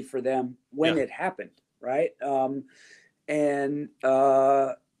terribly for them when it happened. Right.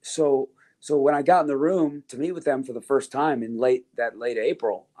 So when I got in the room to meet with them for the first time in late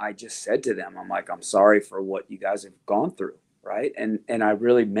April, I just said to them, I'm like, I'm sorry for what you guys have gone through. Right. And I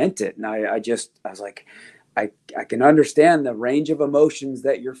really meant it. And I was like, I can understand the range of emotions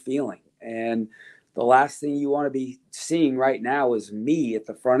that you're feeling. And the last thing you want to be seeing right now is me at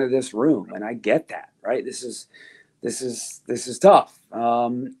the front of this room. And I get that. Right. This is tough.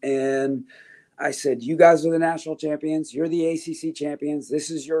 And I said, you guys are the national champions. You're the ACC champions.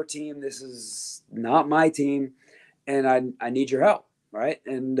 This is your team. This is not my team. And I need your help. Right.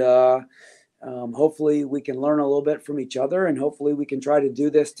 And hopefully we can learn a little bit from each other, and hopefully we can try to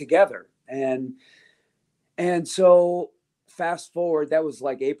do this together. And so fast forward, that was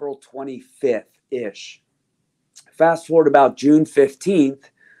like April 25th-ish. Fast forward about June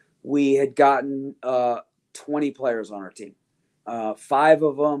 15th, we had gotten 20 players on our team. 5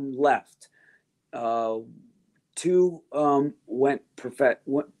 of them left. 2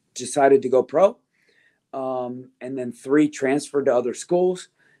 decided to go pro, and then 3 transferred to other schools,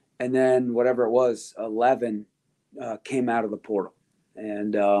 and then whatever it was, 11 came out of the portal,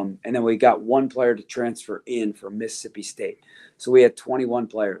 and then we got 1 player to transfer in from Mississippi State. So we had 21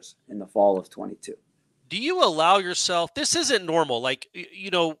 players in the fall of 22. Do you allow yourself? This isn't normal. Like,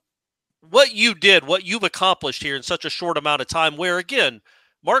 what you did, what you've accomplished here in such a short amount of time, where again,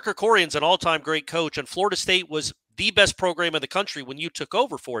 Mark Krikorian's an all-time great coach, and Florida State was the best program in the country when you took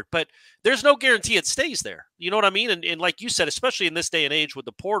over for it. But there's no guarantee it stays there. You know what I mean? And like you said, especially in this day and age with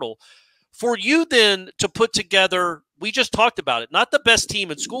the portal, for you then to put together, we just talked about it, not the best team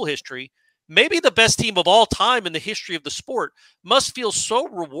in school history, maybe the best team of all time in the history of the sport, must feel so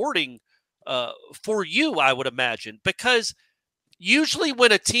rewarding for you, I would imagine, because usually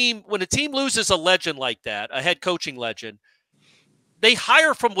when a team loses a legend like that, a head coaching legend, they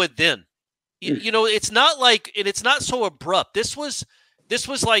hire from within. It's not like, and it's not so abrupt. This was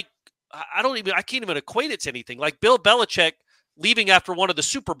like, I can't even equate it to anything. Like Bill Belichick leaving after one of the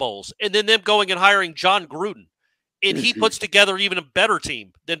Super Bowls, and then them going and hiring John Gruden, and he puts together even a better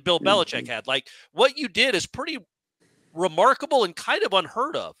team than Bill Belichick had. Like, what you did is pretty remarkable and kind of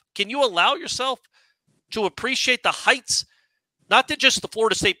unheard of. Can you allow yourself to appreciate the heights, not that just the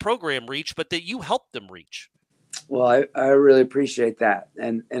Florida State program reached, but that you helped them reach? Well, I really appreciate that.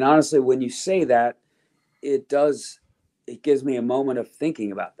 And honestly, when you say that, it gives me a moment of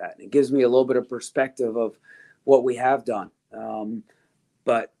thinking about that. It gives me a little bit of perspective of what we have done.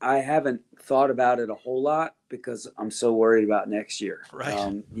 But I haven't thought about it a whole lot because I'm so worried about next year. Right.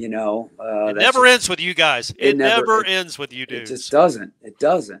 It never ends with you guys. It never ends with you dudes. It just doesn't. It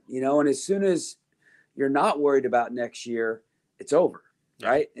doesn't. And as soon as you're not worried about next year, it's over.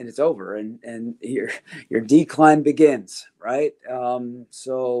 Right. And it's over, and your decline begins. Right.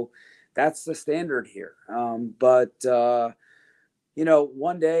 So that's the standard here. But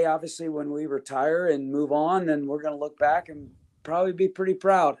one day, obviously, when we retire and move on, then we're going to look back and probably be pretty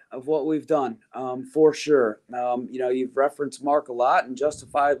proud of what we've done, for sure. You've referenced Mark a lot, and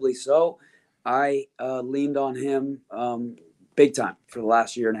justifiably so. I leaned on him big time for the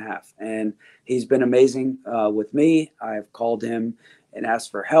last year and a half, and he's been amazing with me. I've called him and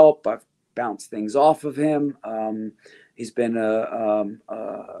asked for help. I've bounced things off of him. He's been a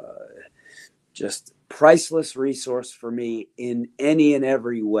just priceless resource for me in any and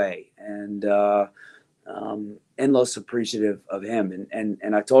every way, and endless appreciative of him.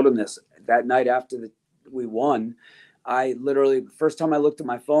 And I told him this that night after we won. I literally, first time I looked at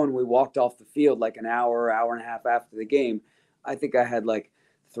my phone, we walked off the field like an hour and a half after the game. I think I had like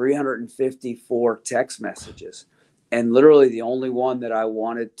 354 text messages. And literally the only one that I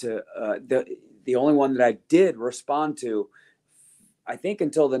wanted to, the only one that I did respond to, I think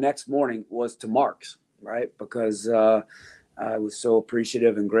until the next morning, was to Mark's, right? Because I was so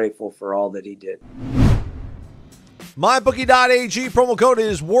appreciative and grateful for all that he did. MyBookie.ag, promo code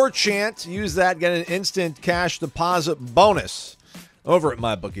is WARCHANT. Use that, get an instant cash deposit bonus over at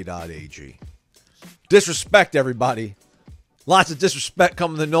MyBookie.ag. Disrespect, everybody. Lots of disrespect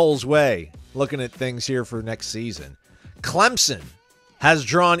coming the Noles' way. Looking at things here for next season. Clemson has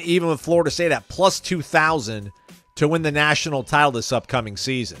drawn even with Florida State at plus 2,000 to win the national title this upcoming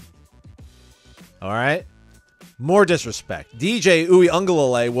season. All right? More disrespect. DJ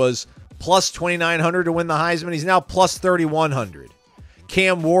Uiagalelei was plus 2,900 to win the Heisman. He's now plus 3,100.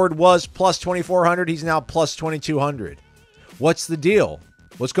 Cam Ward was plus 2,400. He's now plus 2,200. What's the deal?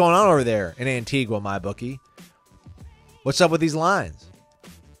 What's going on over there in Antigua, my bookie? What's up with these lines?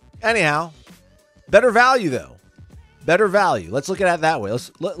 Anyhow, better value, though. Better value. Let's look at it that way.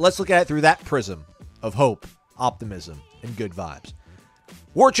 Let's look at it through that prism of hope, optimism, and good vibes.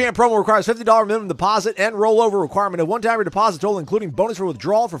 WarChant promo requires $50 minimum deposit and rollover requirement of one-time deposit total, including bonus for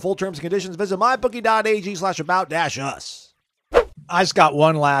withdrawal. For full terms and conditions, visit mybookie.ag/about-us. I just got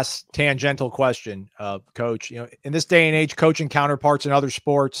one last tangential question, Coach. You know, in this day and age, coaching counterparts in other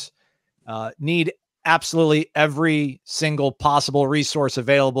sports need absolutely every single possible resource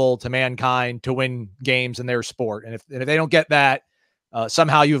available to mankind to win games in their sport. And if they don't get that,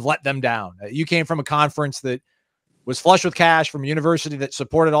 somehow you've let them down. You came from a conference that was flush with cash, from a university that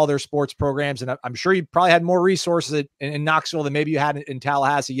supported all their sports programs. And I'm sure you probably had more resources in Knoxville than maybe you had in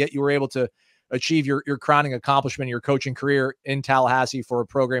Tallahassee, yet you were able to achieve your crowning accomplishment in your coaching career in Tallahassee for a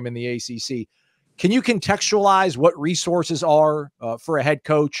program in the ACC. Can you contextualize what resources are for a head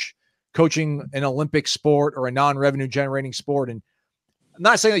coach coaching an Olympic sport or a non-revenue generating sport? And I'm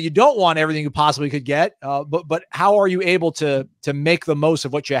not saying that you don't want everything you possibly could get, but how are you able to make the most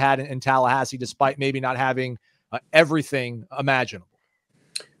of what you had in Tallahassee, despite maybe not having everything imaginable?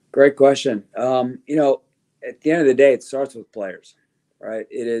 Great question. You know, at the end of the day, it starts with players, right?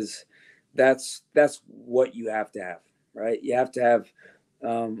 That's what you have to have, right? You have to have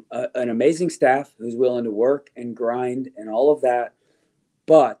an amazing staff who's willing to work and grind and all of that.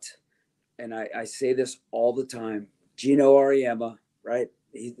 But, and I say this all the time, Gino Auriemma, right?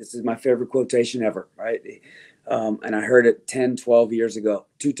 This is my favorite quotation ever, right? And I heard it 10, 12 years ago.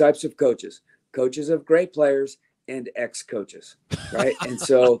 Two types of coaches of great players and ex-coaches, right? And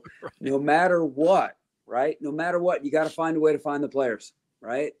so no matter what, right? No matter what, you got to find a way to find the players,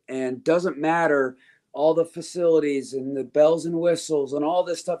 right? And doesn't matter all the facilities and the bells and whistles and all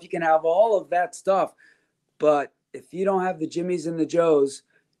this stuff. You can have all of that stuff, but if you don't have the Jimmies and the Joes,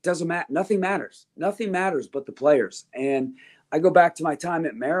 doesn't matter. Nothing matters. Nothing matters but the players. And I go back to my time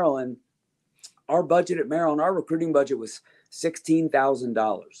at Maryland. Our budget at Maryland, our recruiting budget was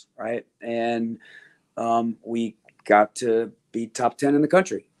 $16,000, right? And we got to be top 10 in the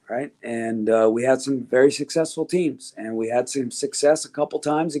country, right? And we had some very successful teams, and we had some success a couple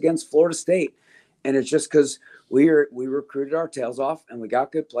times against Florida State. And it's just because we recruited our tails off, and we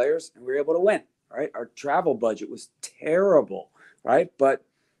got good players, and we were able to win, right? Our travel budget was terrible, right? But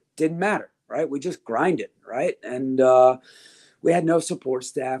didn't matter, right? We just grinded, right? And we had no support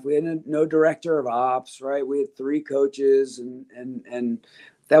staff. We had no director of ops, right? We had 3 coaches, and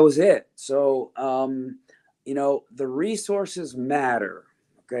that was it. So, you know, the resources matter,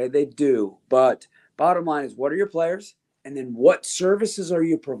 okay? They do. But bottom line is, what are your players? And then what services are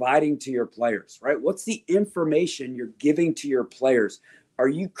you providing to your players, right? What's the information you're giving to your players? Are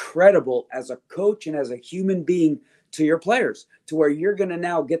you credible as a coach and as a human being to your players to where you're going to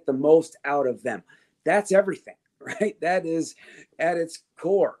now get the most out of them? That's everything, right? That is at its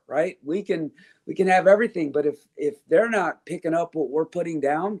core, right? We can have everything, but if they're not picking up what we're putting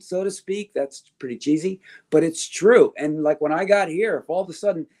down, so to speak, that's pretty cheesy, but it's true. And like when I got here, if all of a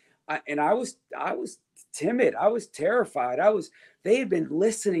sudden, I was timid, I was terrified. They had been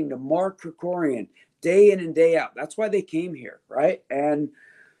listening to Mark Krikorian day in and day out. That's why they came here, right? And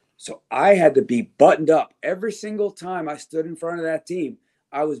so I had to be buttoned up every single time I stood in front of that team.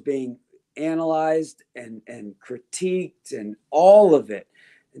 I was being analyzed and critiqued and all of it.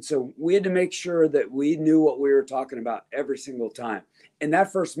 And so we had to make sure that we knew what we were talking about every single time. And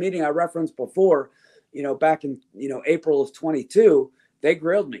that first meeting I referenced before, you know, back in, you know, April of 22, they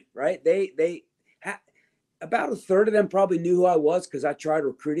grilled me, right? They about a third of them probably knew who I was because I tried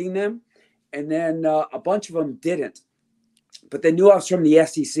recruiting them. And then a bunch of them didn't, but they knew I was from the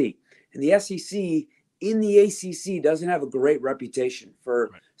SEC. And the SEC in the ACC doesn't have a great reputation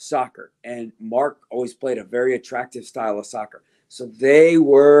for soccer. And Mark always played a very attractive style of soccer. So they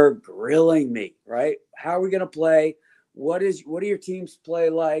were grilling me, right? How are we going to play? What do your teams play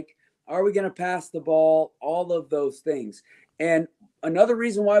like? Are we going to pass the ball? All of those things. And another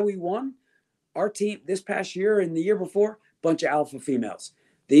reason why we won, our team this past year and the year before, bunch of alpha females.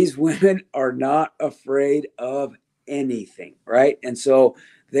 These women are not afraid of anything, right? And so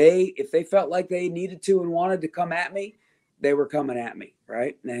if they felt like they needed to and wanted to come at me, they were coming at me,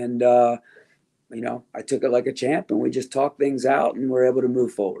 right? And, I took it like a champ, and we just talked things out and we're able to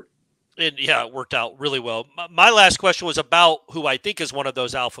move forward. And, yeah, it worked out really well. My last question was about who I think is one of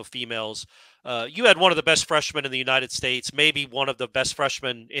those alpha females. You had one of the best freshmen in the United States, maybe one of the best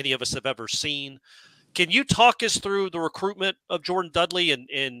freshmen any of us have ever seen. Can you talk us through the recruitment of Jordan Dudley?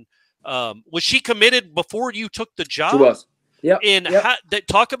 And was she committed before you took the job? She was. Yeah. And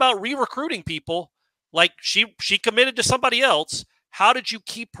talk about re-recruiting people. Like she committed to somebody else. How did you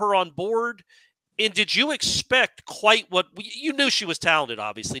keep her on board? And did you expect quite what you knew she was talented,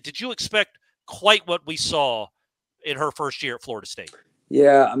 obviously. Did you expect quite what we saw in her first year at Florida State?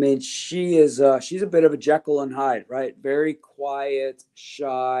 Yeah, I mean, she's a bit of a Jekyll and Hyde, right? Very quiet,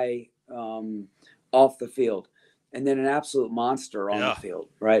 shy, off the field, and then an absolute monster on the field,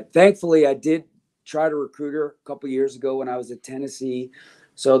 right? Thankfully, I did try to recruit her a couple years ago when I was at Tennessee.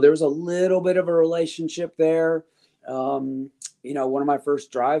 So there was a little bit of a relationship there. One of my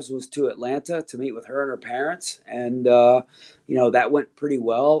first drives was to Atlanta to meet with her and her parents. And, that went pretty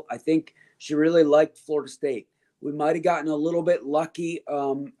well. I think she really liked Florida State. We might have gotten a little bit lucky.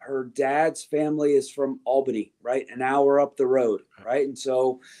 Her dad's family is from Albany, right? An hour up the road, right? And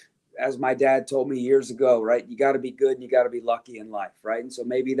so, as my dad told me years ago, right, you got to be good and you got to be lucky in life, right? And so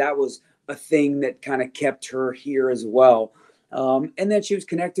maybe that was a thing that kind of kept her here as well. And then she was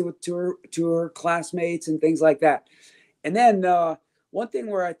connected to her classmates and things like that. And then one thing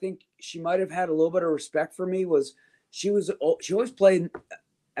where I think she might have had a little bit of respect for me was she always played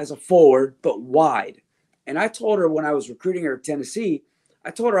as a forward, but wide. And I told her when I was recruiting her at Tennessee,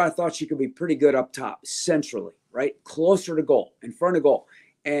 I told her I thought she could be pretty good up top, centrally, right? Closer to goal, in front of goal.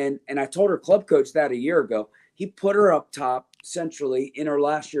 And I told her club coach that a year ago. He put her up top centrally in her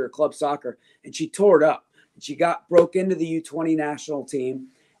last year of club soccer, and she tore it up. She broke into the U20 national team,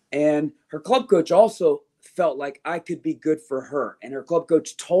 and her club coach also felt like I could be good for her. And her club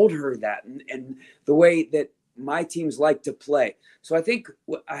coach told her that and the way that my teams like to play. So I think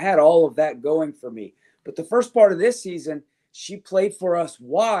I had all of that going for me. But the first part of this season, she played for us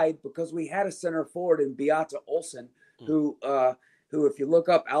wide because we had a center forward in Beata Olsen, who if you look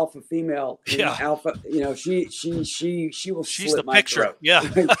up alpha female, alpha, she will she's slit the my picture. throat.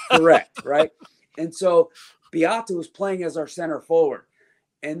 Yeah. Correct. Right. And so Beata was playing as our center forward.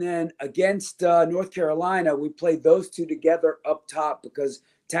 And then against North Carolina, we played those two together up top because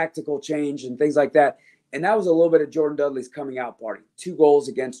tactical change and things like that. And that was a little bit of Jordan Dudley's coming out party. 2 goals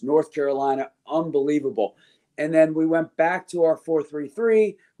against North Carolina. Unbelievable. And then we went back to our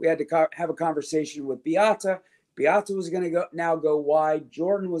 4-3-3. We had to have a conversation with Beata. Beata was going to go wide.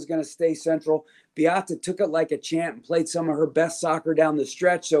 Jordan was going to stay central. Beata took it like a champ and played some of her best soccer down the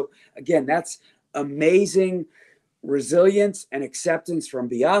stretch. So, again, that's amazing resilience and acceptance from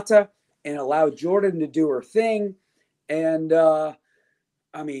Beata, and allowed Jordan to do her thing. And,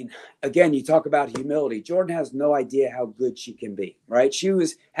 again, you talk about humility. Jordan has no idea how good she can be, right? She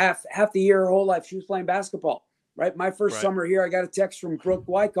was half the year, her whole life, she was playing basketball, right? My first summer here, I got a text from Brooke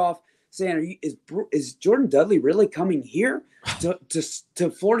Wyckoff saying, is Jordan Dudley really coming here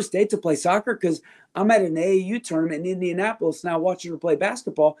to Florida State to play soccer? Because I'm at an AAU tournament in Indianapolis now watching her play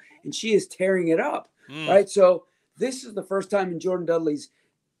basketball, and she is tearing it up, right? So this is the first time in Jordan Dudley's,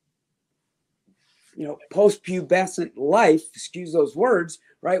 post-pubescent life, excuse those words,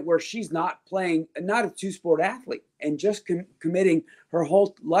 right, where she's not a two-sport athlete and just committing her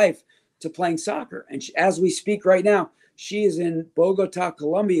whole life to playing soccer. And as we speak right now, she is in Bogota,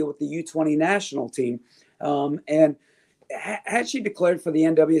 Colombia with the U20 national team. And had she declared for the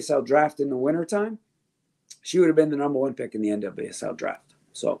NWSL draft in the wintertime, she would have been the number 1 pick in the NWSL draft.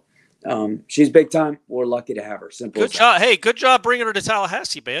 So she's big time. We're lucky to have her. Simple. Good job. Hey, good job bringing her to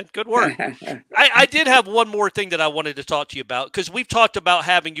Tallahassee, man. Good work. I did have one more thing that I wanted to talk to you about, because we've talked about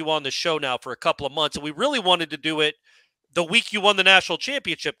having you on the show now for a couple of months, and we really wanted to do it the week you won the national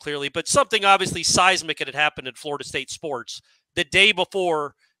championship, clearly, but something obviously seismic had happened in Florida State sports the day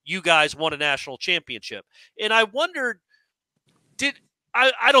before you guys won a national championship. And I wondered,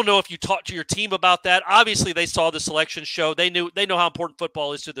 I don't know if you talked to your team about that. Obviously, they saw the selection show. They know how important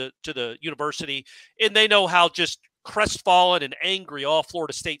football is to the university, and they know how just crestfallen and angry all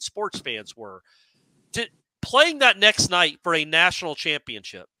Florida State sports fans were. Playing that next night for a national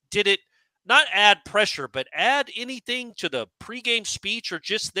championship, did it not add pressure, but add anything to the pregame speech or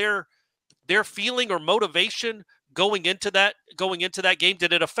just their feeling or motivation going into that game?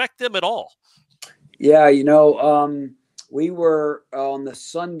 Did it affect them at all? Yeah, we were on the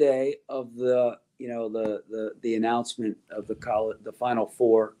Sunday of the announcement of the Final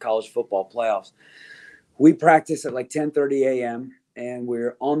Four college football playoffs. We practiced at like 10:30 a.m. and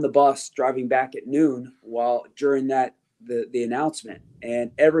we're on the bus driving back at noon during the announcement,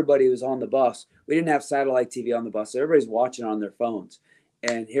 and everybody was on the bus. We didn't have satellite TV on the bus, so everybody's watching on their phones.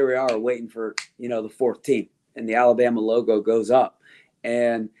 And here we are waiting for, the fourth team, and the Alabama logo goes up,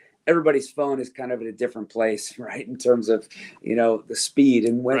 and everybody's phone is kind of at a different place, right? In terms of, the speed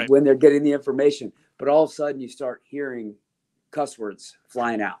and when they're getting the information, but all of a sudden you start hearing cuss words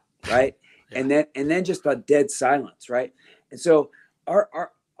flying out. Right. Yeah. And then just a dead silence. Right. And so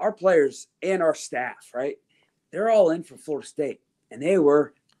our players and our staff, right, they're all in for Florida State, and they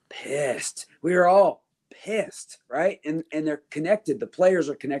were pissed. We were all pissed, right? And they're connected. The players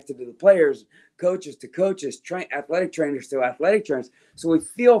are connected to the players, coaches to coaches, athletic trainers to athletic trainers. So we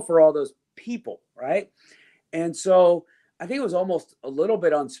feel for all those people, right? And so I think it was almost a little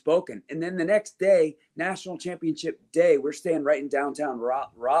bit unspoken. And then the next day, national championship day, we're staying right in downtown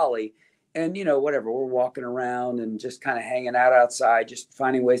Raleigh. And, whatever, we're walking around and just kind of hanging out outside, just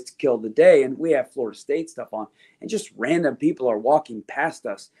finding ways to kill the day. And we have Florida State stuff on. And just random people are walking past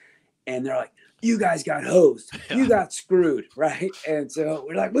us. And they're like, you guys got hosed. You got screwed, right? And so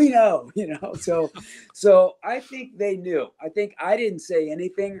we're like, we know, So I think they knew. I think I didn't say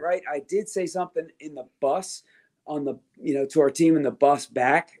anything, right? I did say something in the bus on the, to our team in the bus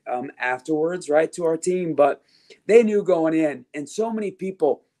back afterwards, right, to our team. But they knew going in. And so many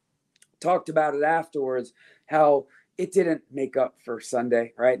people talked about it afterwards, how it didn't make up for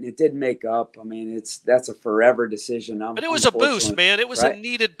Sunday, right? And it didn't make up. I mean, that's a forever decision. But it was a boost, man. It was a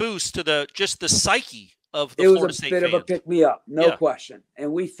needed boost to the psyche of the Florida State fans. It was a bit of a pick-me-up, no question.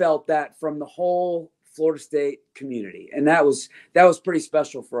 And we felt that from the whole Florida State community. And that was pretty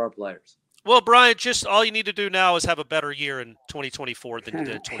special for our players. Well, Brian, just all you need to do now is have a better year in 2024 than you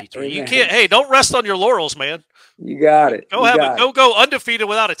did in 23. You can't. Don't rest on your laurels, man. You got it. Go undefeated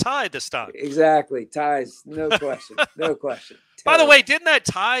without a tie this time. Exactly. Ties, no question. No question. By the way, didn't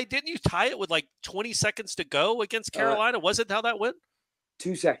you tie it with like 20 seconds to go against Carolina? Wasn't how that went?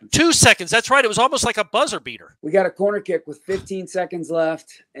 2 seconds. 2 seconds. That's right. It was almost like a buzzer beater. We got a corner kick with 15 seconds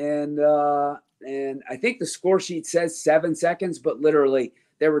left, and I think the score sheet says 7 seconds, but literally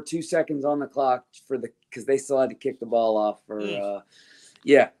there were 2 seconds on the clock because they still had to kick the ball off for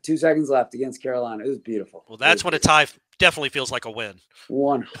 2 seconds left against Carolina. It was beautiful. Well, that's when a tie definitely feels like a win.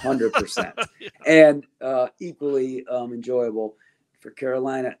 100%. And equally enjoyable for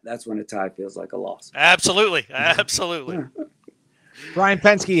Carolina. That's when a tie feels like a loss. Absolutely. Brian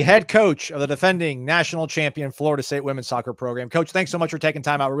Pensky, head coach of the defending national champion Florida State women's soccer program. Coach, thanks so much for taking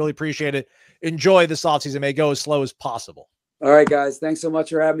time out. We really appreciate it. Enjoy this offseason. May it go as slow as possible. All right, guys. Thanks so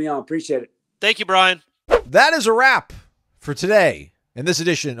much for having me on. Appreciate it. Thank you, Brian. That is a wrap for today in this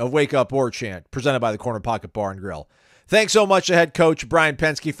edition of Wake Up Warchant, presented by the Corner Pocket Bar and Grill. Thanks so much to head coach Brian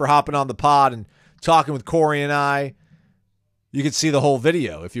Pensky for hopping on the pod and talking with Corey and I. You can see the whole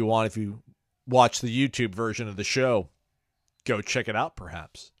video if you want. If you watch the YouTube version of the show, go check it out,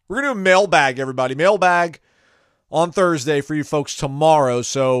 perhaps. We're going to do a mailbag, everybody. Mailbag on Thursday for you folks tomorrow.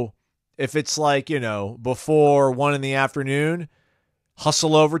 So if it's like, before 1 p.m,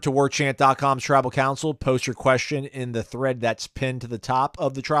 hustle over to warchant.com's Tribal Council, post your question in the thread that's pinned to the top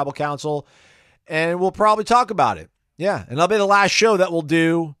of the Tribal Council, and we'll probably talk about it. Yeah, and that'll be the last show that we'll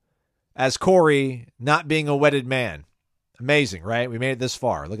do as Corey not being a wedded man. Amazing, right? We made it this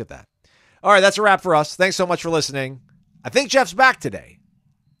far. Look at that. All right, that's a wrap for us. Thanks so much for listening. I think Jeff's back today.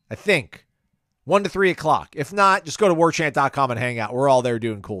 1 to 3 o'clock. If not, just go to warchant.com and hang out. We're all there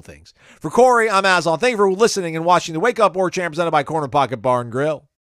doing cool things. For Corey, I'm Azal. Thank you for listening and watching the Wake Up Warchant presented by Corner Pocket Bar and Grill.